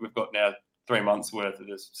that we've got now 3 months worth of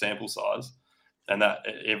this sample size, and that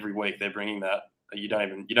every week they're bringing that, you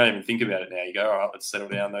don't even think about it now. You go, all right, let's settle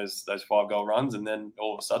down those 5-goal runs, and then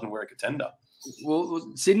all of a sudden we're a contender.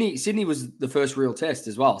 Well, Sydney was the first real test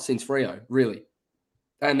as well since Freo, really,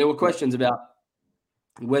 and there were questions about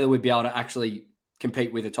whether we'd be able to actually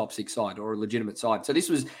compete with a top 6 side or a legitimate side. So this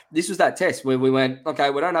was that test where we went,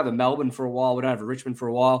 okay, we don't have a Melbourne for a while, we don't have a Richmond for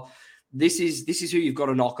a while. This is who you've got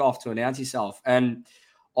to knock off to announce yourself. And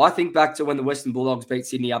I think back to when the Western Bulldogs beat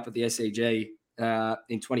Sydney up at the SCG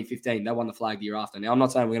in 2015. They won the flag the year after. Now, I'm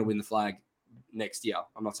not saying we're going to win the flag next year.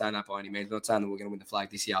 I'm not saying that by any means. I'm not saying that we're going to win the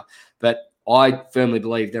flag this year. But I firmly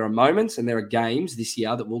believe there are moments and there are games this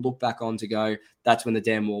year that we'll look back on to go, that's when the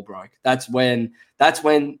damn wall broke. That's when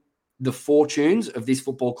the fortunes of this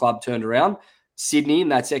football club turned around. Sydney in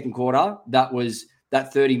that second quarter,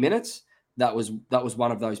 that 30 minutes, that was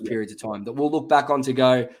one of those periods of time that we'll look back on to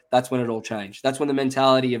go, that's when it all changed. That's when the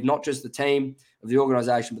mentality of not just the team, of the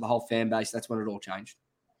organisation, but the whole fan base, that's when it all changed.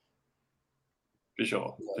 For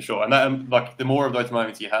sure. And that, the more of those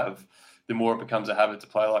moments you have, the more it becomes a habit to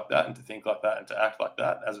play like that and to think like that and to act like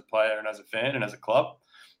that as a player and as a fan and as a club.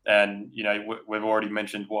 And, we've already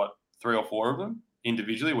mentioned, 3 or 4 of them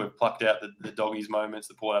individually. We've plucked out the Doggies moments,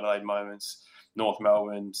 the Port Adelaide moments, North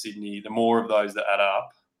Melbourne, Sydney. The more of those that add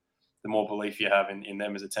up, the more belief you have in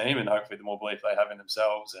them as a team, and hopefully the more belief they have in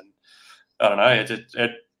themselves. And I don't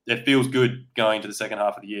know, it feels good going to the second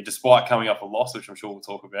half of the year, despite coming off a loss, which I'm sure we'll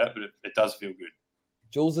talk about, but it does feel good.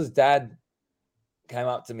 Jules' dad came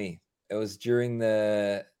up to me. It was during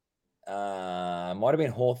the might have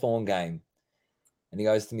been Hawthorn game. And he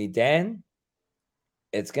goes to me, Dan,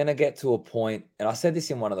 it's going to get to a point, and I said this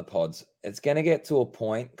in one of the pods, it's going to get to a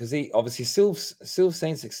point, because he obviously Sylv's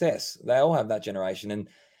seen success. They all have that generation.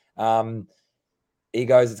 And he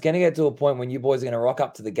goes, it's going to get to a point when you boys are going to rock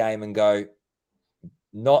up to the game and go,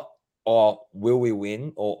 not, oh, will we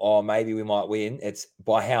win? Or, oh, maybe we might win. It's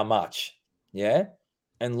by how much. Yeah.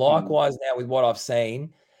 And likewise now with what I've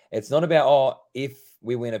seen, it's not about, oh, if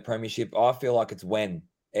we win a premiership. I feel like it's when.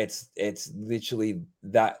 It's literally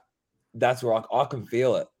that. That's where I can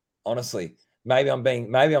feel it, honestly. Maybe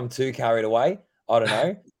I'm too carried away. I don't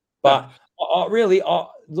know. But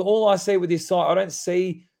all I see with this side, I don't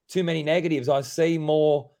see too many negatives. I see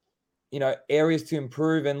more, areas to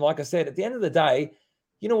improve. And like I said, at the end of the day,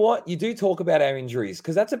 you know what? You do talk about our injuries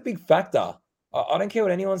because that's a big factor. I don't care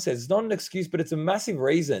what anyone says. It's not an excuse, but it's a massive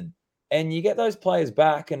reason. and you get those players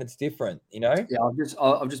back, and it's different, you know? Yeah,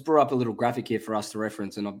 I've just brought up a little graphic here for us to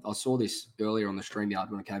reference, and I saw this earlier on the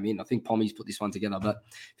StreamYard when I came in. I think Pommy's put this one together. But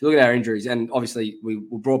if you look at our injuries, and obviously we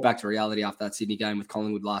were brought back to reality after that Sydney game with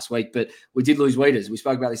Collingwood last week, but we did lose Weeders. We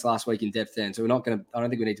spoke about this last week in depth then, so I don't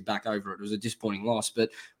think we need to back over it. It was a disappointing loss, but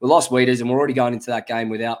we lost Weeders, and we're already going into that game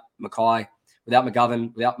without Mackay, without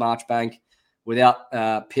McGovern, without Marchbank, without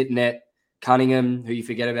Pitnet, Cunningham, who you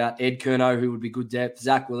forget about, Ed Curnow, who would be good depth,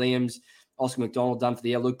 Zach Williams, Oscar McDonald done for the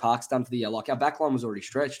year, Luke Parks done for the year. Like our backline was already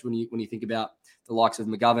stretched when you think about the likes of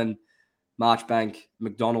McGovern, Marchbank,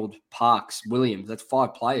 McDonald, Parks, Williams. That's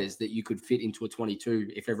 5 players that you could fit into a 22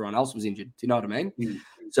 if everyone else was injured. Do you know what I mean? Mm.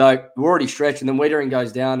 So we're already stretched, and then Wiedering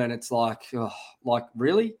goes down, and it's like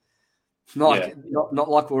really? Not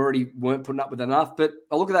like we already weren't putting up with enough. But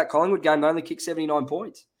I look at that Collingwood game, they only kicked 79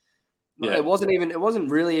 points. Yeah. It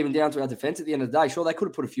wasn't really even down to our defense at the end of the day. Sure, they could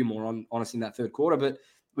have put a few more on us in that third quarter, but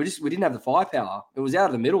we didn't have the firepower. It was out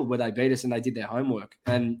of the middle where they beat us and they did their homework.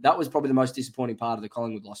 And that was probably the most disappointing part of the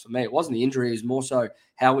Collingwood loss for me. It wasn't the injury, it was more so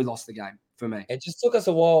how we lost the game for me. It just took us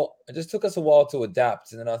a while. It just took us a while to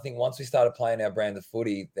adapt. And then I think once we started playing our brand of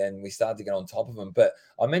footy, then we started to get on top of them. But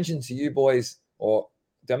I mentioned to you boys, I would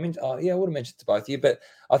have mentioned to both of you, but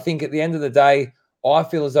I think at the end of the day, I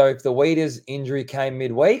feel as though if the Weeders injury came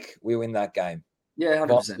midweek, we win that game. Yeah,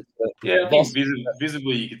 100%. Yeah, I think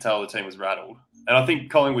visibly you could tell the team was rattled. And I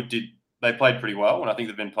think Collingwood they played pretty well, and I think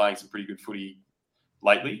they've been playing some pretty good footy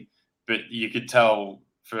lately. But you could tell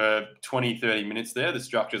for 20, 30 minutes there, the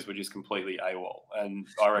structures were just completely AWOL. And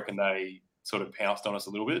I reckon they sort of pounced on us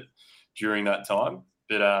a little bit during that time.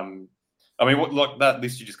 But, that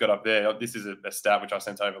list you just got up there, this is a stat which I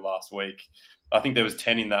sent over last week. I think there was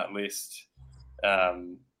 10 in that list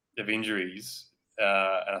of injuries.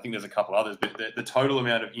 And I think there's a couple others. But the total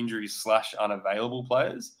amount of injuries / unavailable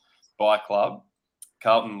players by club,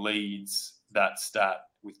 Carlton leads that stat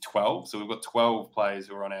with 12. So we've got 12 players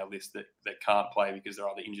who are on our list that can't play because they're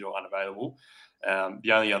either injured or unavailable.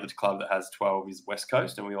 The only other club that has 12 is West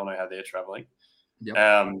Coast, and we all know how they're travelling. Yep.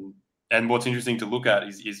 And what's interesting to look at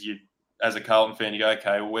is you, as a Carlton fan, you go,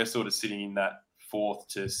 okay, well, we're sort of sitting in that 4th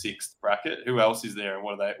to 6th bracket. Who else is there, and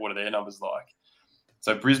what are their numbers like?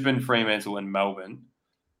 So Brisbane, Fremantle, and Melbourne,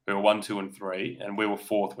 who are 1, 2, and 3, and we were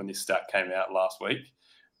 4th when this stat came out last week,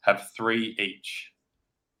 have 3 each.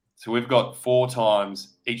 So we've got 4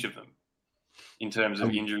 times each of them in terms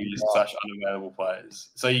of injuries / unavailable players.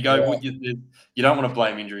 So you go, you don't want to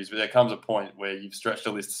blame injuries, but there comes a point where you've stretched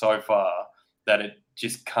a list so far that it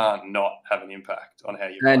just can't not have an impact on how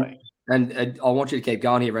you're playing. And I want you to keep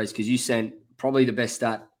going here, Rez, because you sent probably the best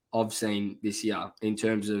stat I've seen this year in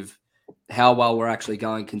terms of how well we're actually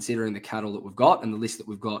going, considering the cattle that we've got and the list that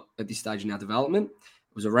we've got at this stage in our development.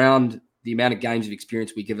 It was around the amount of games of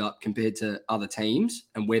experience we give up compared to other teams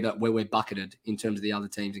and where we're bucketed in terms of the other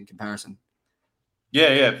teams in comparison.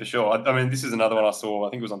 Yeah, for sure. I mean, this is another one I saw. I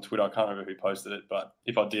think it was on Twitter. I can't remember who posted it, but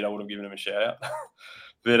if I did, I would have given him a shout out.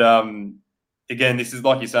 But again, this is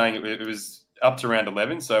like you're saying, it was up to round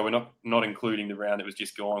 11. So we're not including the round that was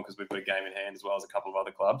just gone because we've got a game in hand as well as a couple of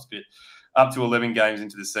other clubs. But up to 11 games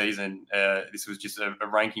into the season, this was just a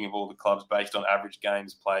ranking of all the clubs based on average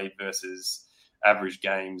games played versus average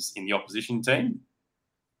games in the opposition team.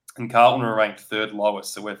 And Carlton were ranked 3rd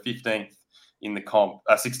lowest. So we're 15th in the comp,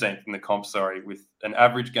 16th in the comp, with an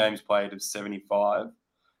average games played of 75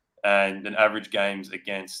 and an average games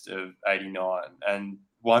against of 89. And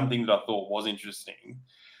one thing that I thought was interesting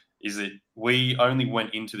is that we only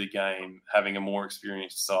went into the game having a more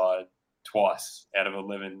experienced side twice out of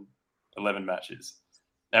 11 matches.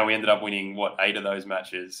 And we ended up winning, 8 of those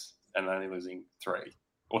matches and only losing 3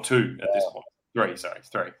 or 2 at this point. 3.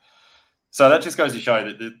 So that just goes to show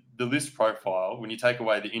that the list profile, when you take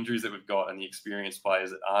away the injuries that we've got and the experienced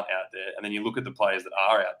players that aren't out there, and then you look at the players that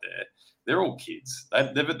are out there, they're all kids.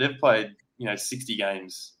 They've played 60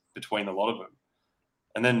 games between a lot of them,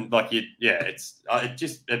 and then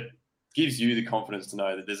it gives you the confidence to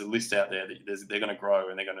know that there's a list out there that they're going to grow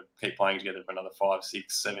and they're going to keep playing together for another 5,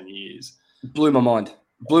 6, 7 years. Blew my mind.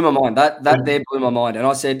 That there blew my mind. And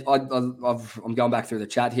I said, I'm going back through the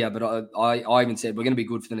chat here, but I even said we're going to be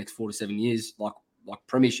good for the next 4 to 7 years, like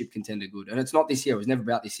premiership contender good. And it's not this year. It was never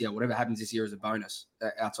about this year. Whatever happens this year is a bonus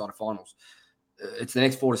outside of finals. It's the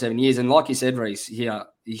next 4 to 7 years. And like you said, Reece, here,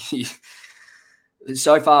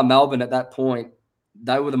 so far Melbourne at that point,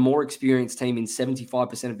 they were the more experienced team in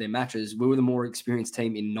 75% of their matches. We were the more experienced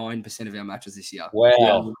team in 9% of our matches this year.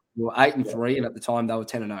 Wow. We were 8-3, and at the time they were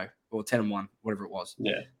 10-0 or 10-1, whatever it was.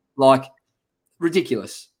 Yeah. Like,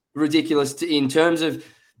 ridiculous in terms of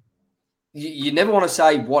you never want to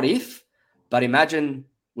say what if, but imagine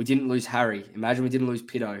we didn't lose Harry. Imagine we didn't lose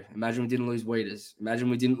Pitto. Imagine we didn't lose Weeders. Imagine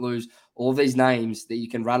we didn't lose all of these names that you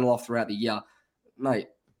can rattle off throughout the year. Mate,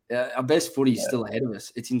 our best footy is still ahead of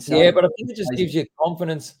us. It's insane. Yeah, but I think it just gives you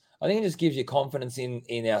confidence. I think it just gives you confidence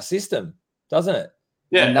in our system, doesn't it?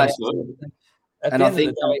 Yeah, And absolutely. And I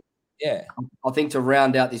think, yeah, I think to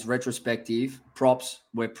round out this retrospective, props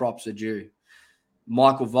where props are due.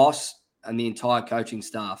 Michael Voss and the entire coaching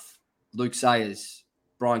staff, Luke Sayers,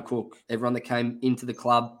 Brian Cook, everyone that came into the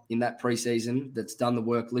club in that preseason that's done the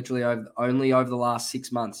work literally only over the last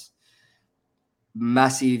 6 months.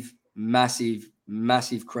 Massive, massive,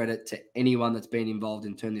 massive credit to anyone that's been involved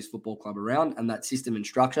in turning this football club around and that system and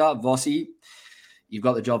structure. Vossi, you've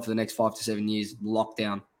got the job for the next 5 to 7 years.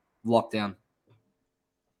 Lockdown.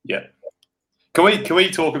 Yeah. Can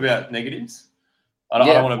we talk about negatives? I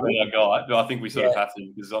don't want to be a guy, but I think we sort of have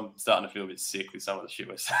to because I'm starting to feel a bit sick with some of the shit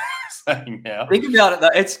we're saying now. Think about it,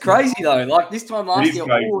 though. It's crazy, though. Like this time last year, all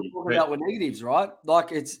we were talking but about were negatives, right?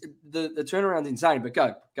 Like it's the turnaround's insane. But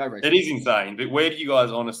go, Reece. It is insane. But where do you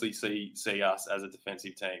guys honestly see us as a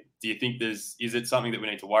defensive team? Do you think is it something that we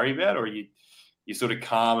need to worry about, or are you sort of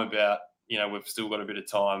calm about? We've still got a bit of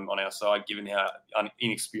time on our side, given how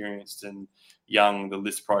inexperienced and young the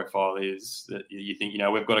list profile is, that you think,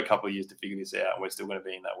 we've got a couple of years to figure this out and we're still going to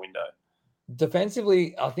be in that window.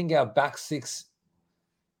 Defensively, I think our back six,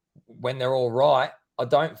 when they're all right, I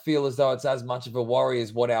don't feel as though it's as much of a worry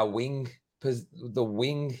as what our two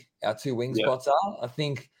wing spots are. I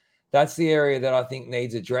think that's the area that I think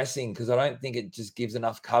needs addressing because I don't think it just gives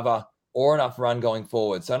enough cover or enough run going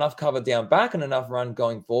forward. So enough cover down back and enough run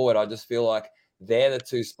going forward. I just feel like they're the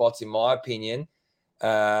two spots, in my opinion,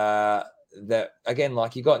 that, again,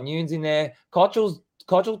 like you got Nunes in there. Cottrell's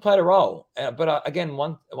played a role. But again,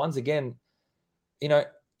 once again, I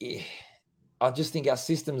just think our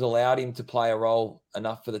systems allowed him to play a role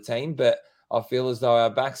enough for the team. But I feel as though our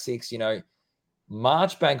back six,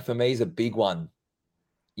 Marchbank for me is a big one.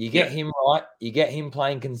 You get him right. You get him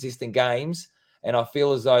playing consistent games. And I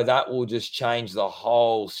feel as though that will just change the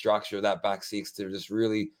whole structure of that back six to just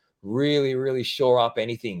really, really, really shore up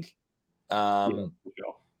anything. McGovern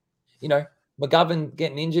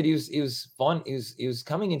getting injured, he was fine. He was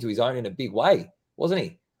coming into his own in a big way, wasn't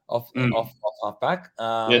he? Off half back.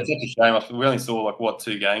 It's such a shame. We only saw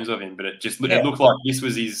 2 games of him, but it looked like this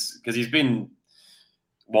was his, because he's been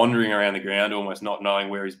wandering around the ground, almost not knowing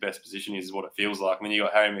where his best position is what it feels like. I mean, you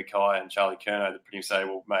got Harry Mackay and Charlie Curnow that pretty much say,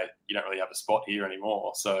 well, mate, you don't really have a spot here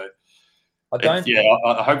anymore. So,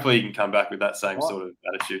 hopefully he can come back with that same sort of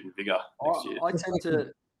attitude and vigor next year. I tend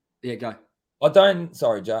to, go. I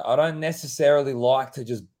don't necessarily like to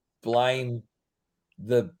just blame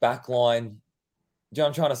the back line. Do you know what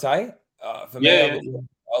I'm trying to say? For me,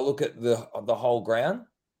 I look at the whole ground.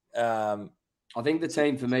 I think the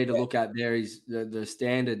team for me to look at there is the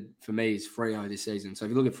standard for me is Freo this season. So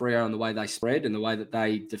if you look at Freo and the way they spread and the way that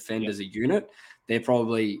they defend as a unit, they're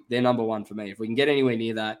number one for me. If we can get anywhere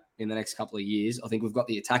near that in the next couple of years, I think we've got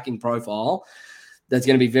the attacking profile that's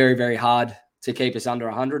going to be very, very hard to keep us under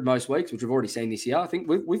 100 most weeks, which we've already seen this year. I think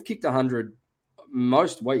we've kicked 100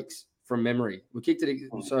 most weeks from memory. We kicked it.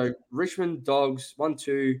 So Richmond, Dogs,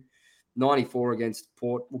 1-2, 94 against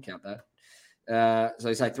Port. We'll count that. So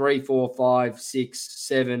you say 3, 4, 5, 6,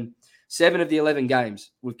 7 of the 11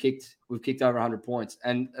 games we've kicked over 100 points,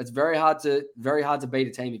 and it's very hard to beat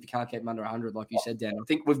a team if you can't keep them under 100, like you said, Dan. I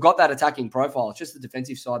think we've got that attacking profile. It's just the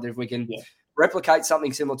defensive side that if we can replicate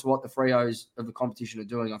something similar to what the Freos of the competition are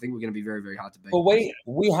doing, I think we're going to be very, very hard to beat. Well,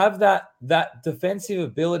 we have that defensive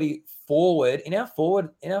ability forward in our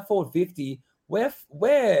forward 50. We're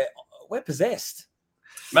possessed.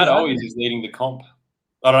 Matt Owies is leading the comp.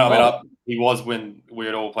 I don't know. I mean, he was when we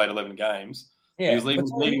had all played 11 games. Yeah, he was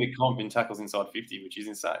leading the comp in tackles inside 50, which is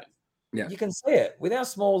insane. Yeah, you can see it with our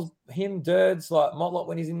smalls. Him, Dirds, like Motlop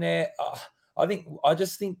when he's in there. I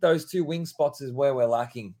just think those 2 wing spots is where we're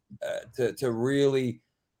lacking to really,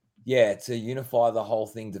 to unify the whole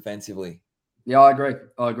thing defensively. Yeah, I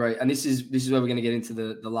agree. And this is where we're going to get into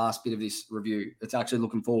the last bit of this review. It's actually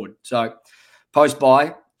looking forward. So post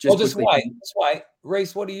bye. Just wait.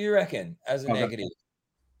 Reece, what do you reckon as a negative?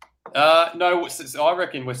 No, I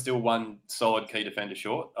reckon we're still one solid key defender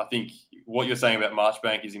short. I think what you're saying about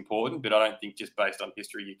Marchbank is important, but I don't think just based on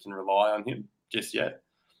history you can rely on him just yet.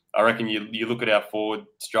 I reckon you look at our forward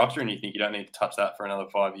structure and you think you don't need to touch that for another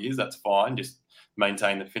 5 years. That's fine. Just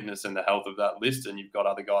maintain the fitness and the health of that list, and you've got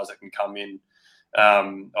other guys that can come in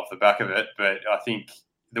off the back of it. But I think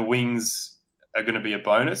the wings are going to be a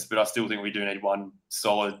bonus, but I still think we do need one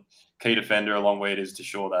solid key defender along where it is to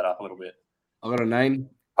shore that up a little bit. I've got a name.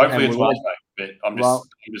 Hopefully it's Marchbank, but I'm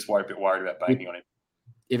just a bit worried about banking on him.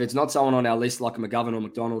 if it's not someone on our list like a McGovern or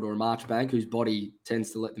McDonald or a Marchbank, whose body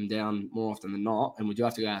tends to let them down more often than not, and we do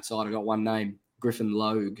have to go outside, I got one name, Griffin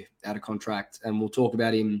Logue, out of contract, and we'll talk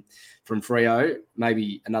about him from Freo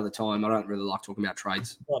maybe another time. I don't really like talking about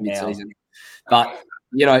trades mid-season, but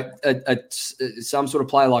some sort of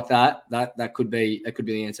player like that could be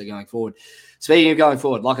the answer going forward. Speaking of going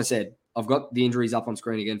forward, like I said, I've got the injuries up on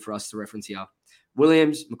screen again for us to reference here.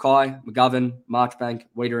 Williams, Mackay, McGovern, Marchbank,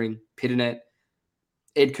 Wiedering, Pitternet,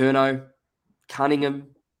 Ed Curnow, Cunningham.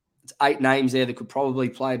 It's 8 names there that could probably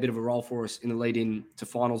play a bit of a role for us in the lead-in to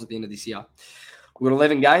finals at the end of this year. We've got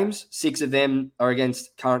 11 games. 6 of them are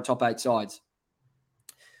against current top 8 sides.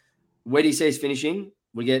 Where do you see us finishing?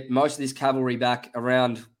 We get most of this cavalry back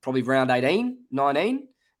around probably round 18, 19,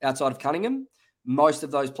 outside of Cunningham. Most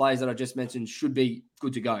of those players that I just mentioned should be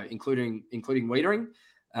good to go, including Wiedering,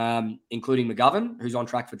 including McGovern, who's on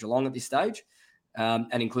track for Geelong at this stage,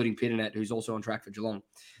 and including Pitternet, who's also on track for Geelong.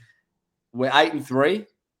 We're 8-3.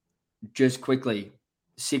 Just quickly,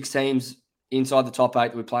 6 teams inside the top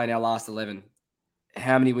 8 that we play in our last 11.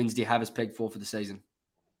 How many wins do you have us pegged for the season?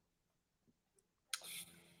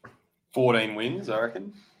 14 wins, I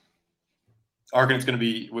reckon. I reckon it's going to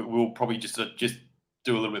be, we'll probably just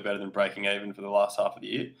do a little bit better than breaking even for the last half of the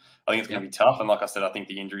year. I think it's going to be tough. And like I said, I think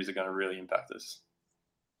the injuries are going to really impact us.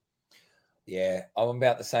 Yeah, I'm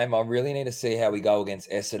about the same. I really need to see how we go against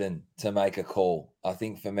Essendon to make a call. I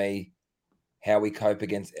think for me, how we cope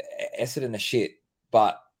against Essendon are shit.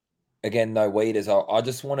 But again, no Weeders. I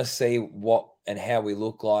just want to see what and how we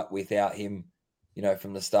look like without him,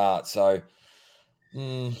 from the start. So,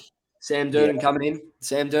 Sam Durden coming in.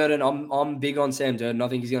 Sam Durden, I'm big on Sam Durden. I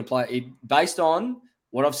think he's going to play. Based on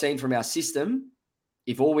what I've seen from our system,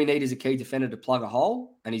 if all we need is a key defender to plug a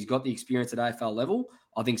hole and he's got the experience at AFL level,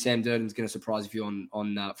 I think Sam Durden's going to surprise you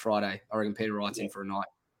on Friday. I reckon Peter Wright's in for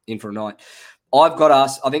a night. I've got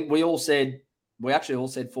us. I think we actually all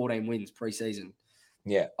said 14 wins pre-season.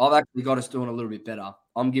 Yeah. I've actually got us doing a little bit better.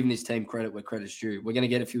 I'm giving this team credit where credit's due. We're going to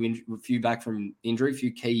get a few back from injury, a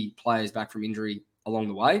few key players back from injury along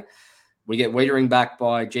the way. We get Wiedering back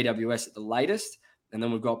by GWS at the latest, and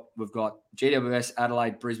then we've got GWS,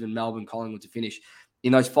 Adelaide, Brisbane, Melbourne, Collingwood to finish.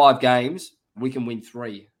 In those 5 games, we can win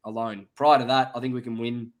 3 alone. Prior to that, I think we can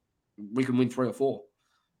win 3 or 4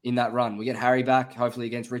 in that run. We get Harry back, hopefully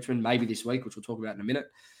against Richmond, maybe this week, which we'll talk about in a minute.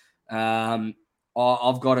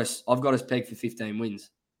 I've got us pegged for 15 wins.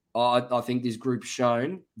 I think this group's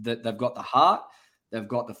shown that they've got the heart, they've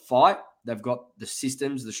got the fight, they've got the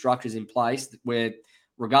systems, the structures in place where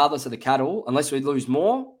regardless of the cattle, unless we lose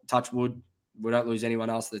more, touch wood, we don't lose anyone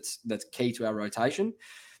else that's key to our rotation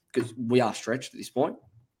because we are stretched at this point.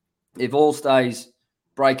 If all stays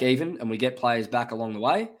break even and we get players back along the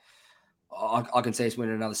way, I can see us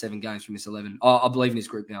winning another 7 games from this 11. I believe in this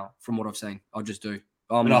group now from what I've seen. I just do.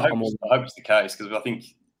 I hope it's the case because I think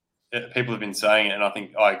people have been saying it and I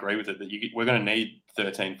think I agree with it that we're going to need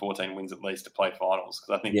 13, 14 wins at least to play finals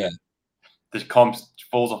because I think the comp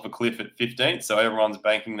falls off a cliff at 15th, so everyone's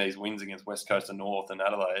banking these wins against West Coast and North and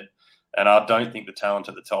Adelaide, and I don't think the talent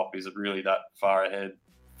at the top is really that far ahead,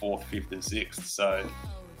 4th, 5th and 6th. So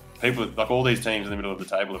people, like all these teams in the middle of the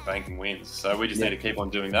table, are banking wins. So we just need to keep on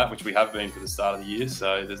doing that, which we have been for the start of the year.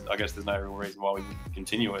 So I guess there's no real reason why we would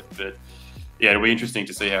continue it. But yeah, it'll be interesting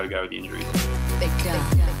to see how we go with the injuries.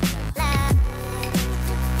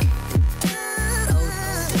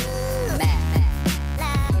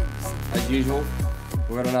 As usual,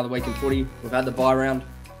 we've got another week in footy. We've had the bye round,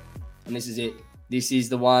 and this is it. This is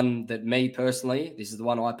the one that me personally, this is the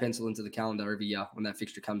one I pencil into the calendar every year when that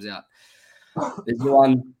fixture comes out. There's the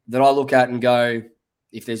one that I look at and go,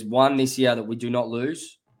 if there's one this year that we do not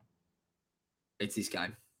lose, it's this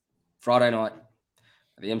game. Friday night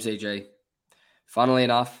at the MCG. Funnily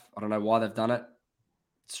enough, I don't know why they've done it.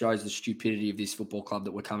 It shows the stupidity of this football club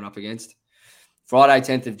that we're coming up against. Friday,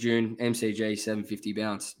 10th of June, MCG, 7:50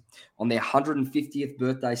 bounce. On their 150th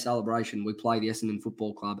birthday celebration, we play the Essendon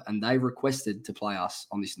Football Club, and they requested to play us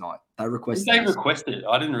on this night. They requested.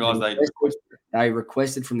 I didn't realise they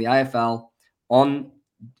requested from the AFL on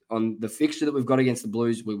the fixture that we've got against the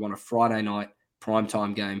Blues. We want a Friday night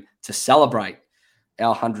primetime game to celebrate our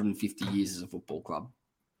 150 years as a football club.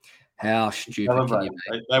 How stupid can you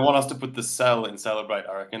be? They want us to put the cell in celebrate,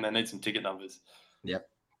 I reckon. They need some ticket numbers.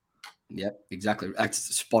 Yep, exactly. That's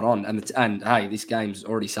spot on. And hey, this game's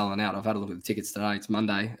already selling out. I've had a look at the tickets today. It's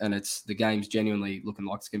Monday, and the game's genuinely looking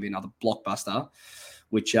like it's going to be another blockbuster,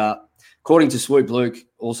 which, according to Swoop Luke,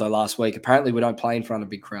 also last week, apparently we don't play in front of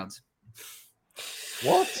big crowds.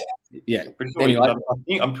 What? Yeah.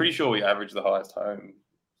 I'm pretty sure we average the highest home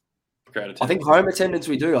crowd attendance. I think home attendance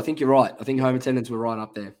we do. I think you're right. I think home attendance we're right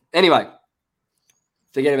up there. Anyway,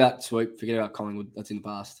 Forget about Swoop. Forget about Collingwood. That's in the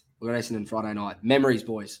past. We've got Essendon Friday night. Memories,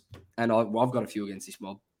 boys. And I've got a few against this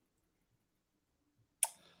mob.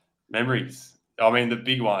 Memories. I mean, the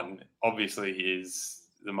big one, obviously, is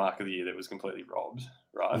the mark of the year that was completely robbed,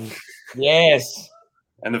 right? Yes.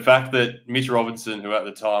 And the fact that Mitch Robinson, who at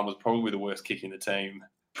the time was probably the worst kick in the team,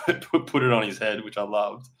 put it on his head, which I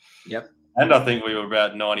loved. Yep. And I think we were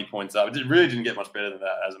about 90 points up. It really didn't get much better than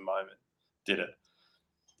that as a moment, did it?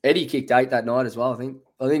 Eddie kicked 8 that night as well, I think.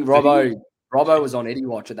 I think Robbo was on Eddie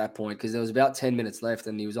watch at that point because there was about 10 minutes left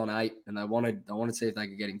and he was on 8 and they wanted to see if they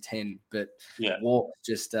could get him 10. But Walk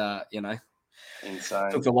just,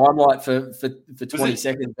 insane. Took the limelight for 20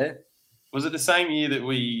 seconds there. Was it the same year that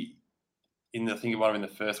we, I think it might have been the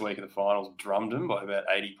first week of the finals, drummed them by about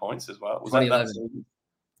 80 points as well? Was 2011.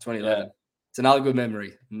 2011. Yeah. It's another good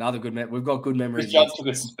memory. We've got good memories. Chris Judd took a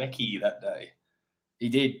specky that day. He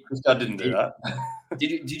did. Chris Judd didn't do that.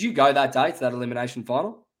 Did you go that day to that elimination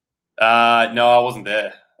final? No, I wasn't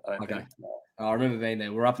there. Okay. I remember being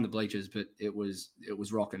there. We're up in the bleachers, but it was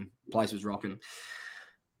rocking. The place was rocking.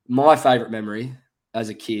 My favourite memory as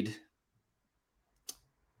a kid,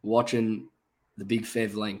 watching the big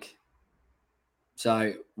Fev link.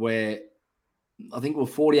 So I think we're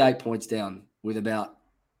 48 points down with about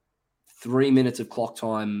 3 minutes of clock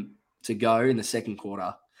time to go in the second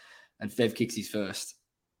quarter, and Fev kicks his first.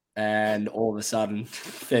 And all of a sudden,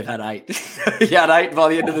 Fev had 8. He had 8 by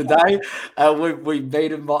the end of the day. We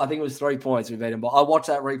beat him by, I think it was 3 points. We beat him by. I watch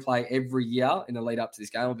that replay every year in the lead up to this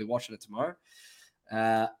game. I'll be watching it tomorrow.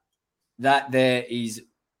 That there is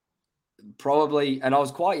probably, and I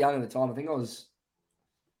was quite young at the time. I think would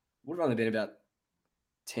have only been about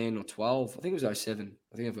 10 or 12. I think it was 07.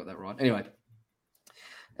 I think I've got that right. Anyway,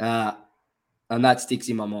 and that sticks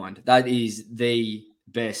in my mind. That is the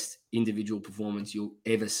best individual performance you'll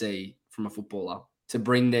ever see from a footballer to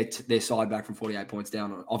bring their side back from 48 points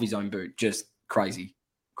down off his own boot. Just crazy.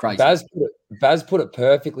 Baz put it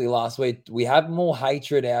perfectly last week. We have more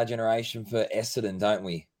hatred our generation for Essendon, don't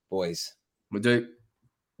we, boys? We do.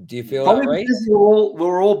 Do you feel that, Reece?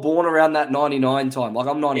 We're all born around that 99 time. Like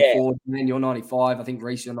I'm 94, Dan, you're 95. I think,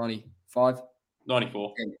 Reece, you're 95.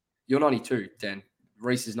 94. You're 92, Dan.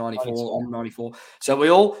 Reece is 94. I'm 94.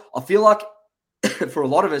 So I feel like for a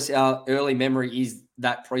lot of us, our early memory is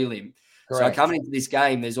that prelim. Correct. So coming into this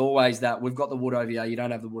game, there's always that we've got the wood over you. You don't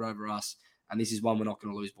have the wood over us. And this is one we're not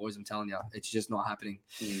going to lose, boys. I'm telling you, it's just not happening.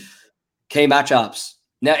 Key matchups.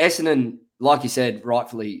 Now, Essendon, like you said,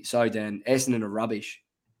 rightfully so, Dan, Essendon are rubbish.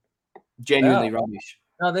 Genuinely rubbish.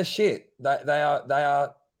 No, they're shit. They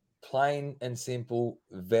are plain and simple,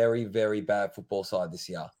 very, very bad football side this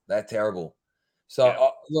year. They're terrible.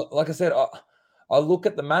 So, like I said, I look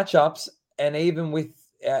at the matchups, and even with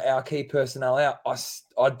our key personnel out,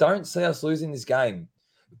 I don't see us losing this game.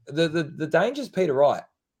 The danger's Peter Wright.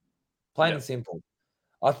 Plain and simple.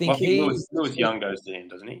 I think Lewis Young goes to him,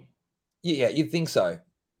 doesn't he? Yeah, you'd think so.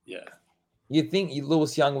 Yeah. You'd think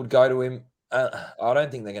Lewis Young would go to him. I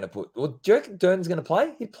don't think they're going to put... Well, do you reckon Durden's going to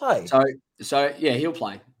play? He'd play. So yeah, he'll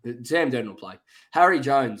play. Sam Durden will play. Harry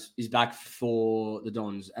Jones is back for the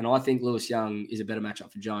Dons, and I think Lewis Young is a better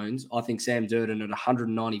matchup for Jones. I think Sam Durden at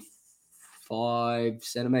 195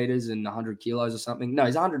 centimetres and 100 kilos or something. No,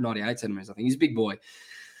 he's 198 centimetres, I think. He's a big boy.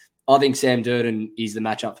 I think Sam Durden is the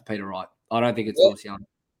matchup for Peter Wright. I don't think it's Lewis Young.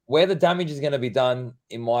 Where the damage is going to be done,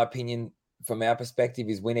 in my opinion, from our perspective,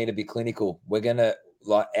 is we need to be clinical. We're going to,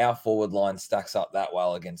 our forward line stacks up that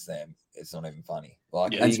well against them. It's not even funny. Who are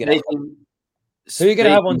you going to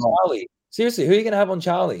have on Charlie? Seriously, who are you going to have on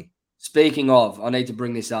Charlie? Speaking of, I need to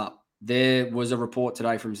bring this up. There was a report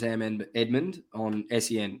today from Sam Edmund on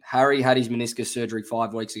SEN. Harry had his meniscus surgery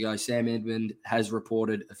 5 weeks ago. Sam Edmund has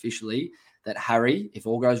reported officially that Harry, if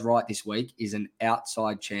all goes right this week, is an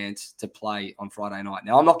outside chance to play on Friday night.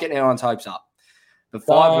 Now, I'm not getting anyone's hopes up, but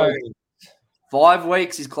 5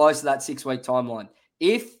 weeks is close to that 6-week timeline.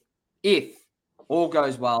 If all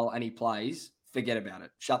goes well and he plays, forget about it.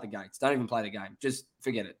 Shut the gates. Don't even play the game. Just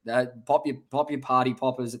forget it. Pop your party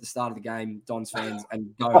poppers at the start of the game, Dons fans,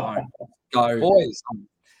 and go home. Go. Boys,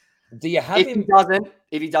 do you have him?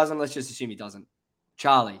 If he doesn't, let's just assume he doesn't.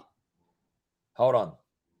 Charlie. Hold on.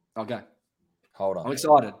 Okay. Hold on. I'm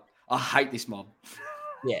excited. I hate this mob.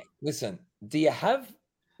 Yeah. Listen, do you have,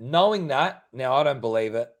 knowing that, now I don't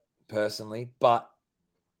believe it personally, but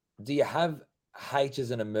do you have H as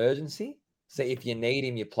an emergency? So if you need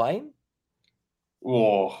him, you play him?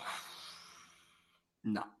 Oh.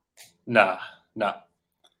 No. Nah.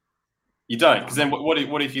 You don't, because then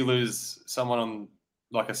what if you lose someone on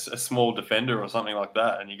like a small defender or something like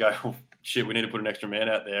that, and you go, oh, shit, we need to put an extra man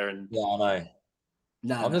out there. And yeah, I know.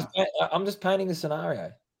 No, I'm just painting the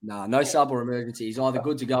scenario. Nah, no sub or emergency. He's either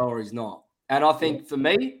good to go or he's not. And I think for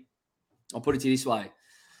me, I'll put it to you this way.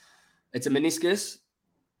 It's a meniscus.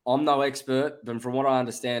 I'm no expert, but from what I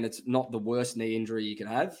understand, it's not the worst knee injury you can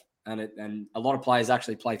have. And a lot of players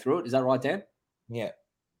actually play through it. Is that right, Dan? Yeah.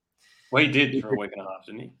 Well, he did for a week and a half,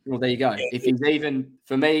 didn't he? Well, there you go. Yeah. If he's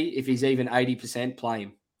even 80%, play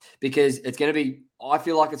him. Because it's going to be, I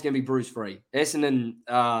feel like it's going to be bruise free. Essendon,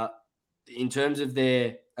 in terms of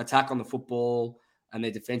their attack on the football and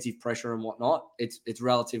their defensive pressure and whatnot, it's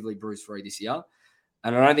relatively bruise free this year.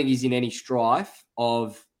 And I don't think he's in any strife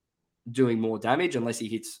of doing more damage unless he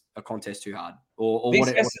hits a contest too hard. Or this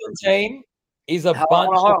whatever. Essendon team is a bunch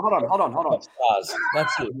Hold on. of stars.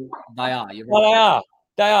 That's it. They are. You're No, right.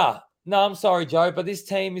 they are. No, I'm sorry, Joe, but this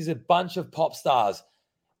team is a bunch of pop stars.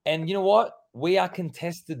 And you know what? We are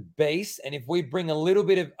contested beasts, and if we bring a little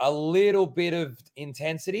bit of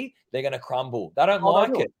intensity, they're going to crumble. They don't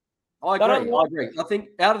like it. I agree. I think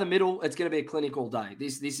out of the middle, it's going to be a clinic all day.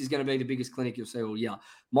 This is going to be the biggest clinic you'll see all year.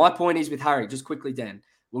 My point is with Harry, just quickly, Dan,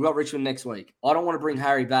 we've got Richmond next week. I don't want to bring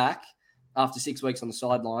Harry back after 6 weeks on the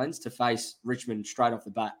sidelines to face Richmond straight off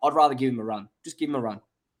the bat. I'd rather give him a run. Just give him a run.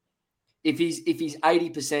 If he's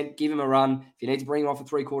 80%, give him a run. If you need to bring him off a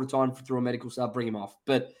 3/4 time through a medical sub, bring him off.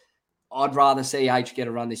 But I'd rather see H get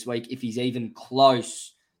a run this week if he's even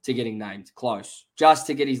close to getting named. Close. Just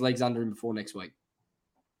to get his legs under him before next week.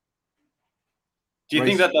 Do you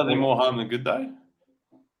think that does him more harm than good though?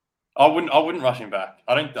 I wouldn't rush him back.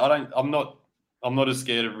 I'm not as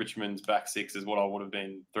scared of Richmond's back six as what I would have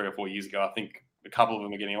been 3 or 4 years ago. I think a couple of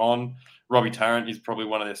them are getting on. Robbie Tarrant is probably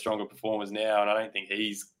one of their stronger performers now, and I don't think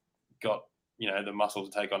he's got the muscle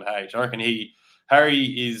to take on H. I reckon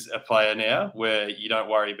Harry is a player now where you don't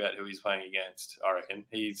worry about who he's playing against. I reckon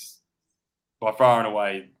he's by far and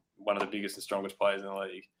away one of the biggest and strongest players in the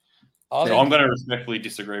league. So I'm going to respectfully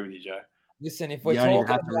disagree with you, Joe. Listen, if we're you don't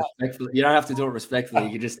talking you don't have to do it respectfully.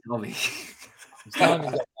 You can just tell me. I'm telling you,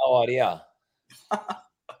 you've got no idea.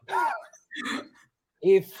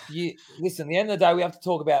 If you listen, at the end of the day, we're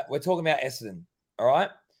talking about Essendon, all right?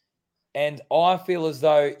 And I feel as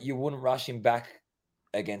though you wouldn't rush him back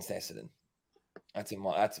against Essendon. That's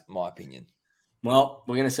my opinion. Well,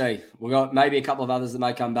 we're going to see. We've got maybe a couple of others that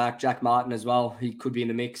may come back. Jack Martin as well. He could be in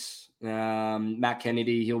the mix. Matt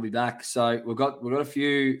Kennedy, he'll be back. So we've got a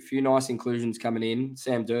few nice inclusions coming in.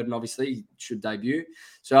 Sam Durden, obviously, should debut.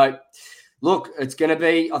 So, look, it's going to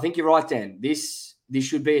be – I think you're right, Dan. This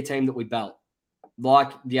should be a team that we belt.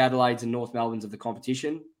 Like the Adelaides and North Melbournes of the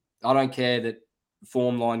competition. I don't care that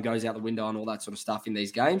form line goes out the window and all that sort of stuff in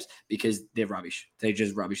these games because they're rubbish. They're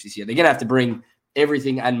just rubbish this year. They're going to have to bring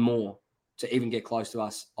everything and more to even get close to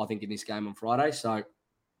us, I think, in this game on Friday. So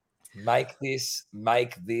make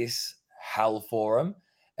this hell for them.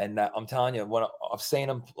 And I'm telling you, when I've seen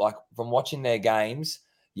them, like from watching their games,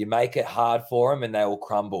 you make it hard for them and they will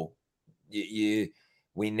crumble. We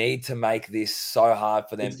need to make this so hard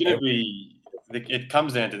for them. It's going to be. It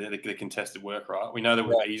comes down to the contested work, right? We know that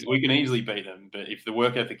we can easily beat them, but if the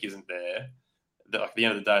work ethic isn't there, at the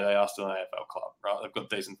end of the day, they are still an AFL club, right? They've got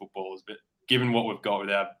decent footballers, but given what we've got with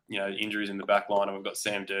our injuries in the back line, and we've got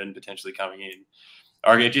Sam Durden potentially coming in,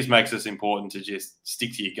 I reckon it just makes us important to just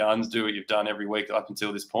stick to your guns, do what you've done every week up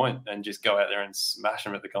until this point, and just go out there and smash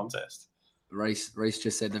them at the contest. Reece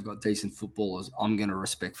just said they've got decent footballers. I'm going to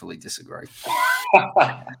respectfully disagree.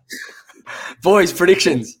 Boys,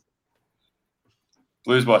 predictions.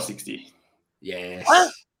 Blues by 60. Yes.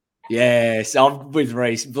 What? Yes, I'm with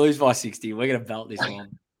Reece. Blues by 60. We're going to belt this one.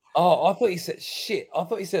 Oh, I thought you said shit. I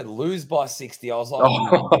thought you said lose by 60. I was like,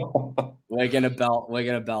 we're going to belt. We're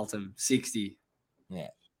going to belt them 60. Yeah.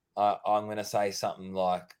 I'm going to say something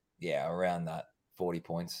like, around that 40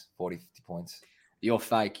 points, 50 points. You're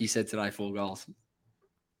fake. You said today 4 goals.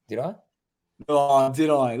 Did I? Oh, did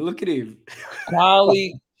I? Look at him.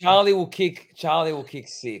 Charlie will kick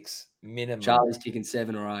 6 minimum. Charlie's kicking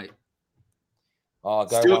 7 or 8. Oh,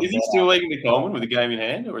 is he still leading the Coleman with the game in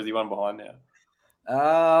hand, or is he one behind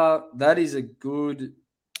now? That is a good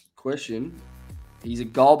question. He's a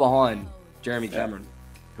goal behind Jeremy Cameron,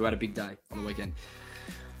 who had a big day on the weekend.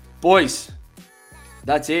 Boys,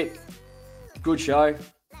 that's it. Good show.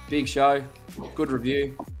 Big show. Good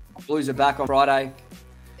review. Blues are back on Friday.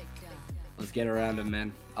 Let's get around them,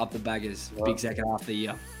 man. Up the baggers. Big second half of the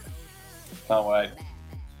year. Can't wait.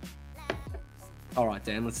 All right,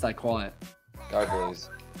 Dan, let's stay quiet. Go Blues.